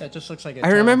shaped. That just looks like a I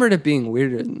remembered it being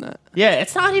weirder than that. Yeah,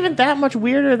 it's not even that much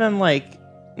weirder than like.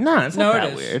 No, it's No, not it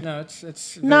that is. weird. No,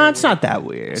 it's. No, it's not that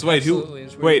weird. So wait, Absolutely,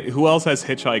 it's weird. who else has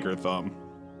hitchhiker thumb?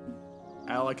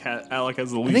 Alec has the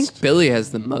I least. think Billy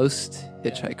has the most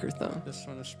hitchhiker thumb. This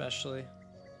one especially.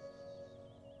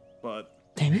 but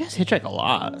Damn, you guys hitchhike a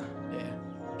lot. Yeah.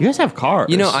 You guys have cars.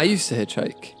 You know, I used to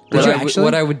hitchhike. Did you actually?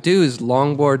 What I would do is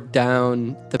longboard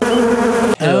down the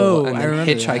hill Oh, and I then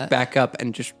remember hitchhike that. back up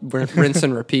and just rinse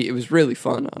and repeat. It was really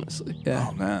fun, honestly. Yeah.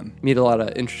 oh man, Meet a lot of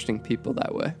interesting people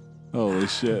that way. holy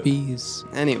shit. Bees.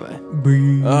 Anyway,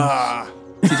 Ah,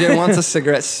 TJ wants a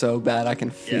cigarette so bad I can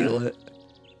feel it.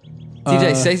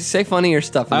 TJ, say funnier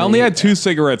stuff. and I then only you- had 2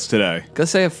 cigarettes today. Go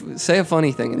say a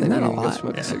funny thing and then Not you a can go lot.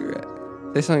 smoke a cigarette.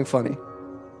 Say something funny.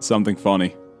 Something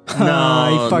funny.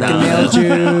 He fucking nailed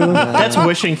you. That's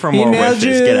wishing for He more nailed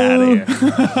wishes. you. Get out of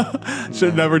here. Should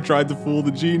have never tried to fool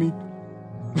the genie.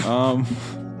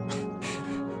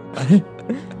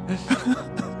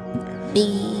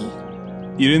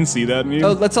 You didn't see that meme?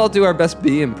 Oh, let's all do our best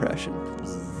bee impression.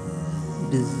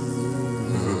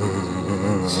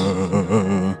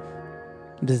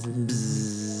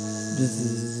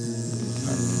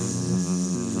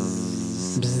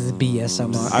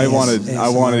 BSMR. I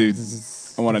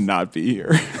want to not be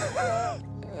here.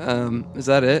 Is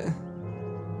that it?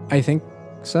 I think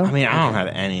so. I mean, I don't have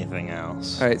anything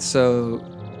else. All right, so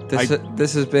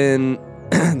this has been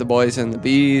the Boys and the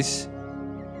Bees.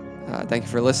 Thank you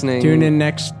for listening. Tune in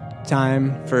next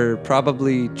time. For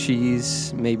probably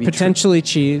cheese, maybe Potentially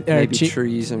cheese. maybe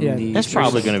trees and yeah. knees. That's or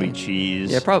probably going to something. be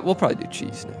cheese. Yeah, we'll probably do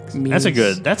cheese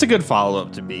next. That's a good follow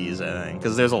up to bees, I think,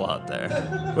 because there's a lot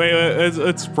there. Wait,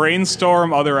 let's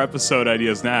brainstorm other episode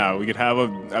ideas now. We could have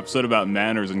an episode about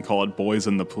manners and call it Boys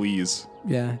and the Please.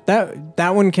 Yeah,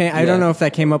 that one came. I don't know if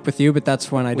that came up with you, but that's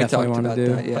one I We definitely talked want to about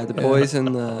do. that. Yeah, the Boys and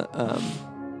the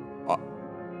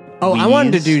I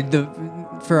wanted to Bees. do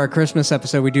for our Christmas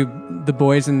episode. We do the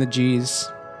Boys and the G's,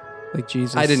 like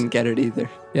Jesus. I didn't get it either.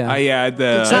 Yeah,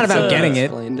 The It's not about getting it.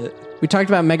 Explained it. we talked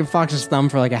about Megan Fox's thumb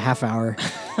for like a half hour.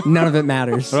 None of it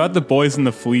matters. What about the Boys and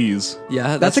the Fleas?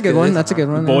 Yeah, That's a good one. That's a good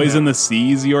one. Boys in the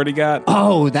Seas you already got?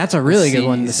 Oh, that's a really good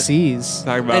one. The Seas. C's.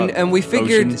 Talk about And we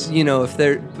figured, oceans. if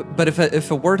there, but if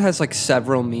a word has like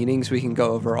several meanings, we can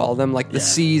go over all of them. Like the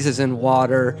C's as in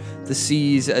water, the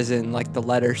C's as in like the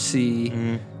letter C.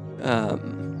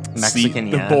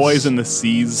 Mexican, the yes. Boys and the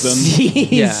Season.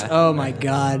 C's. Yeah. Oh my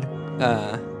God.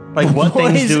 Like what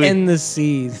Boys things do we, in the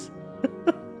C's.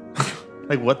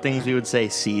 like what things we would say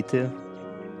C to?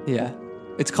 Yeah,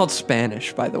 it's called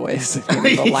Spanish, by the way. Is the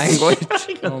name of the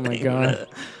language. Oh my God.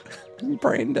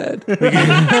 Brain dead.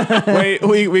 Wait,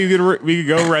 we could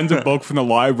go rent a book from the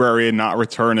library and not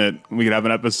return it. We could have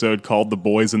an episode called The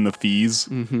Boys and the Fees.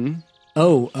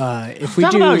 Oh, if we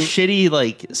Talk do. about shitty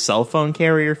like cell phone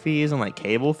carrier fees and like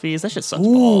cable fees. That shit sucks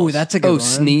Ooh, balls. that's a good Oh, one.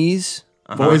 sneeze.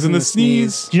 Boys and the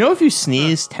Sneeze. Do you know if you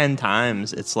sneeze 10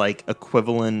 times, it's like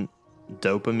equivalent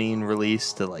dopamine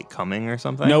release to like coming or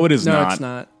something? No, it is No, not. it's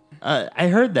not. I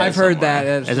heard that. I've heard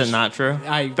somewhere. that. Is it not true?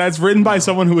 That's written by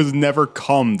someone who has never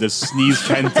come to sneeze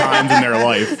 10 times in their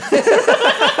life.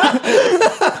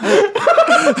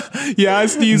 Yeah, I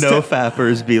sneezed. No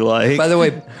fappers be like. By the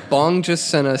way, Bong just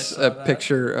sent us a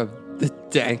picture of the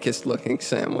dankest looking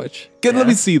sandwich. Good, let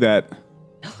me see that.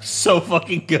 so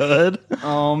fucking good.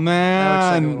 Oh, like a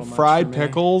man. little much Fried for me.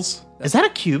 pickles. Is that a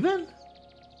Cuban?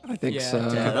 I think Yeah, so.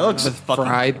 Yeah, that looks fucking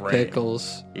Fried great.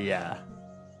 pickles. Yeah.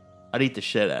 I'd eat the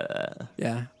shit out of that.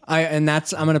 Yeah. I'm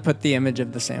gonna put the image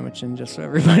of the sandwich in just so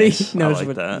everybody knows like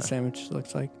what that. the sandwich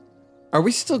looks like. Are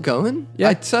we still going? Yeah.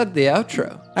 I said the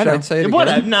outro. I Should know. I say it again?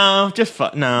 Whatever. No, just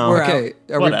no. We're Okay.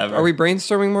 Whatever. Are we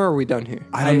brainstorming more or are we done here?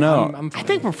 I don't know. I'm I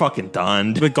think we're fucking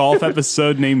done. The golf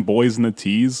episode named Boys and the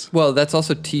Tees. Well, that's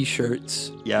also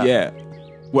t-shirts. Yeah. Yeah.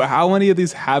 Well, how many of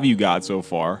these have you got so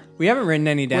far? we haven't written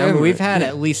any down, haven't but we've written- had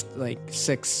at least like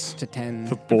 6 to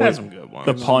 10. We've had some good ones.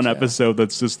 The pun yeah. episode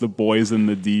that's just the Boys and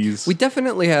the D's. We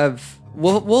definitely have.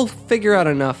 We'll figure out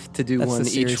enough to do That's one the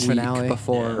each series week finale.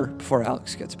 before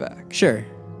Alex gets back. Sure.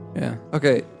 Yeah.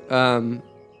 Okay.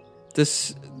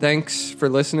 Thanks for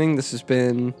listening. This has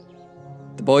been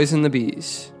the Boys and the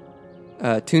Bees.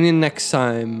 Tune in next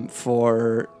time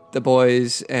for the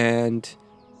Boys and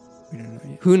We don't know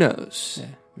yet. who knows. Yeah.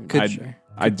 Could-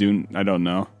 I don't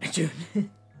know.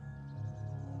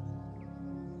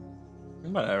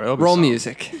 Whatever. it'll be Roll something.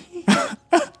 music.